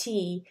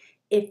guarantee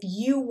if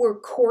you were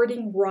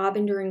courting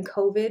Robin during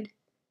COVID,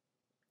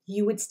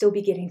 you would still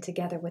be getting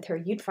together with her.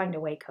 You'd find a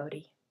way,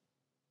 Cody.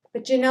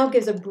 But Janelle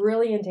gives a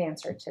brilliant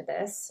answer to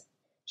this.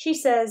 She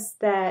says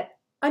that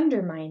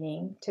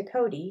undermining to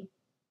Cody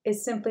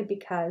is simply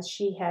because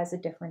she has a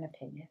different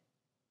opinion.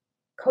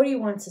 Cody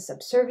wants a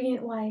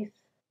subservient wife.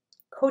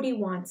 Cody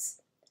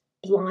wants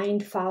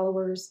blind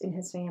followers in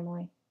his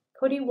family.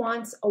 Cody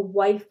wants a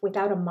wife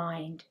without a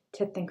mind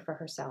to think for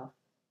herself.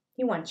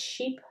 He wants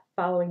sheep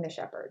following the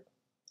shepherd.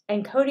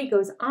 And Cody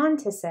goes on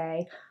to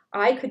say,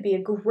 I could be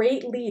a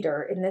great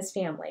leader in this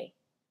family,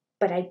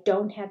 but I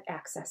don't have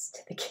access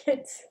to the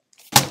kids.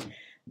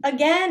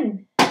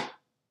 Again, how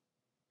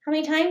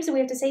many times do we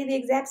have to say the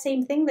exact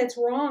same thing that's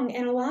wrong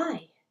and a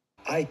lie?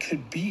 I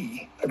could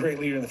be a great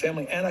leader in the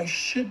family, and I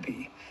should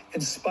be,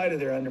 in spite of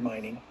their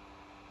undermining.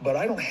 But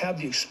I don't have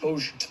the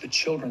exposure to the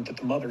children that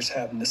the mothers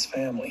have in this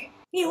family.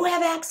 You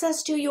have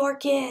access to your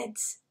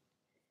kids.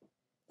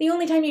 The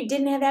only time you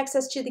didn't have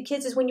access to the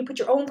kids is when you put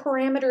your own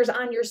parameters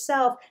on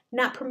yourself,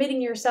 not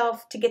permitting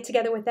yourself to get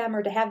together with them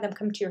or to have them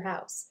come to your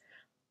house.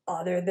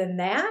 Other than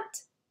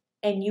that,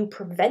 and you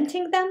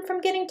preventing them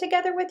from getting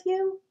together with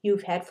you,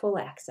 you've had full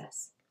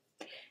access.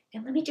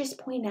 And let me just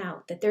point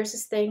out that there's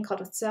this thing called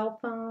a cell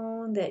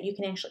phone that you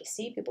can actually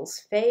see people's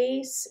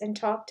face and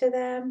talk to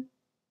them.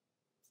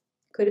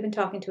 Could have been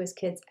talking to his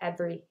kids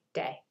every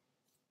day.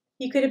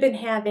 You could have been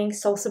having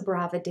salsa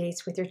brava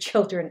dates with your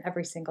children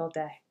every single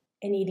day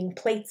and eating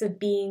plates of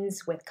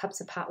beans with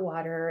cups of hot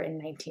water and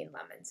 19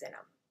 lemons in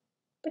them.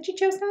 But you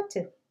chose not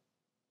to.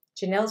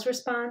 Janelle's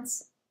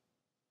response?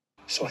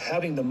 So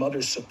having the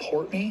mothers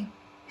support me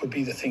would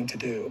be the thing to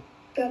do.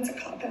 That's a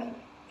cop-out.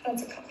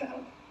 That's a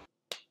cop-out.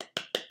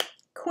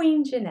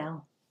 Queen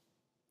Janelle.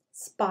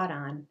 Spot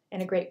on,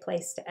 and a great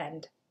place to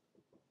end.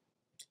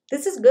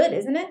 This is good,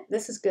 isn't it?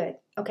 This is good.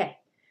 Okay,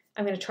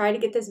 I'm going to try to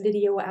get this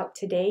video out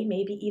today,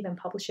 maybe even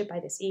publish it by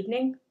this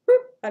evening.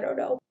 I don't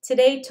know.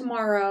 Today,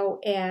 tomorrow,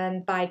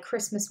 and by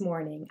Christmas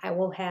morning, I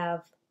will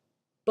have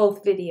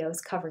both videos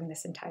covering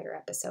this entire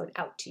episode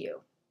out to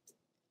you.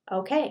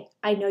 Okay,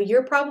 I know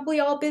you're probably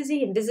all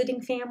busy and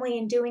visiting family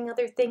and doing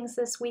other things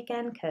this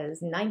weekend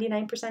because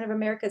 99% of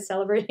America is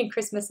celebrating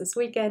Christmas this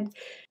weekend.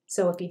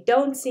 So if you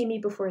don't see me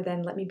before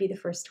then, let me be the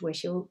first to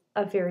wish you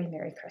a very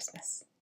Merry Christmas.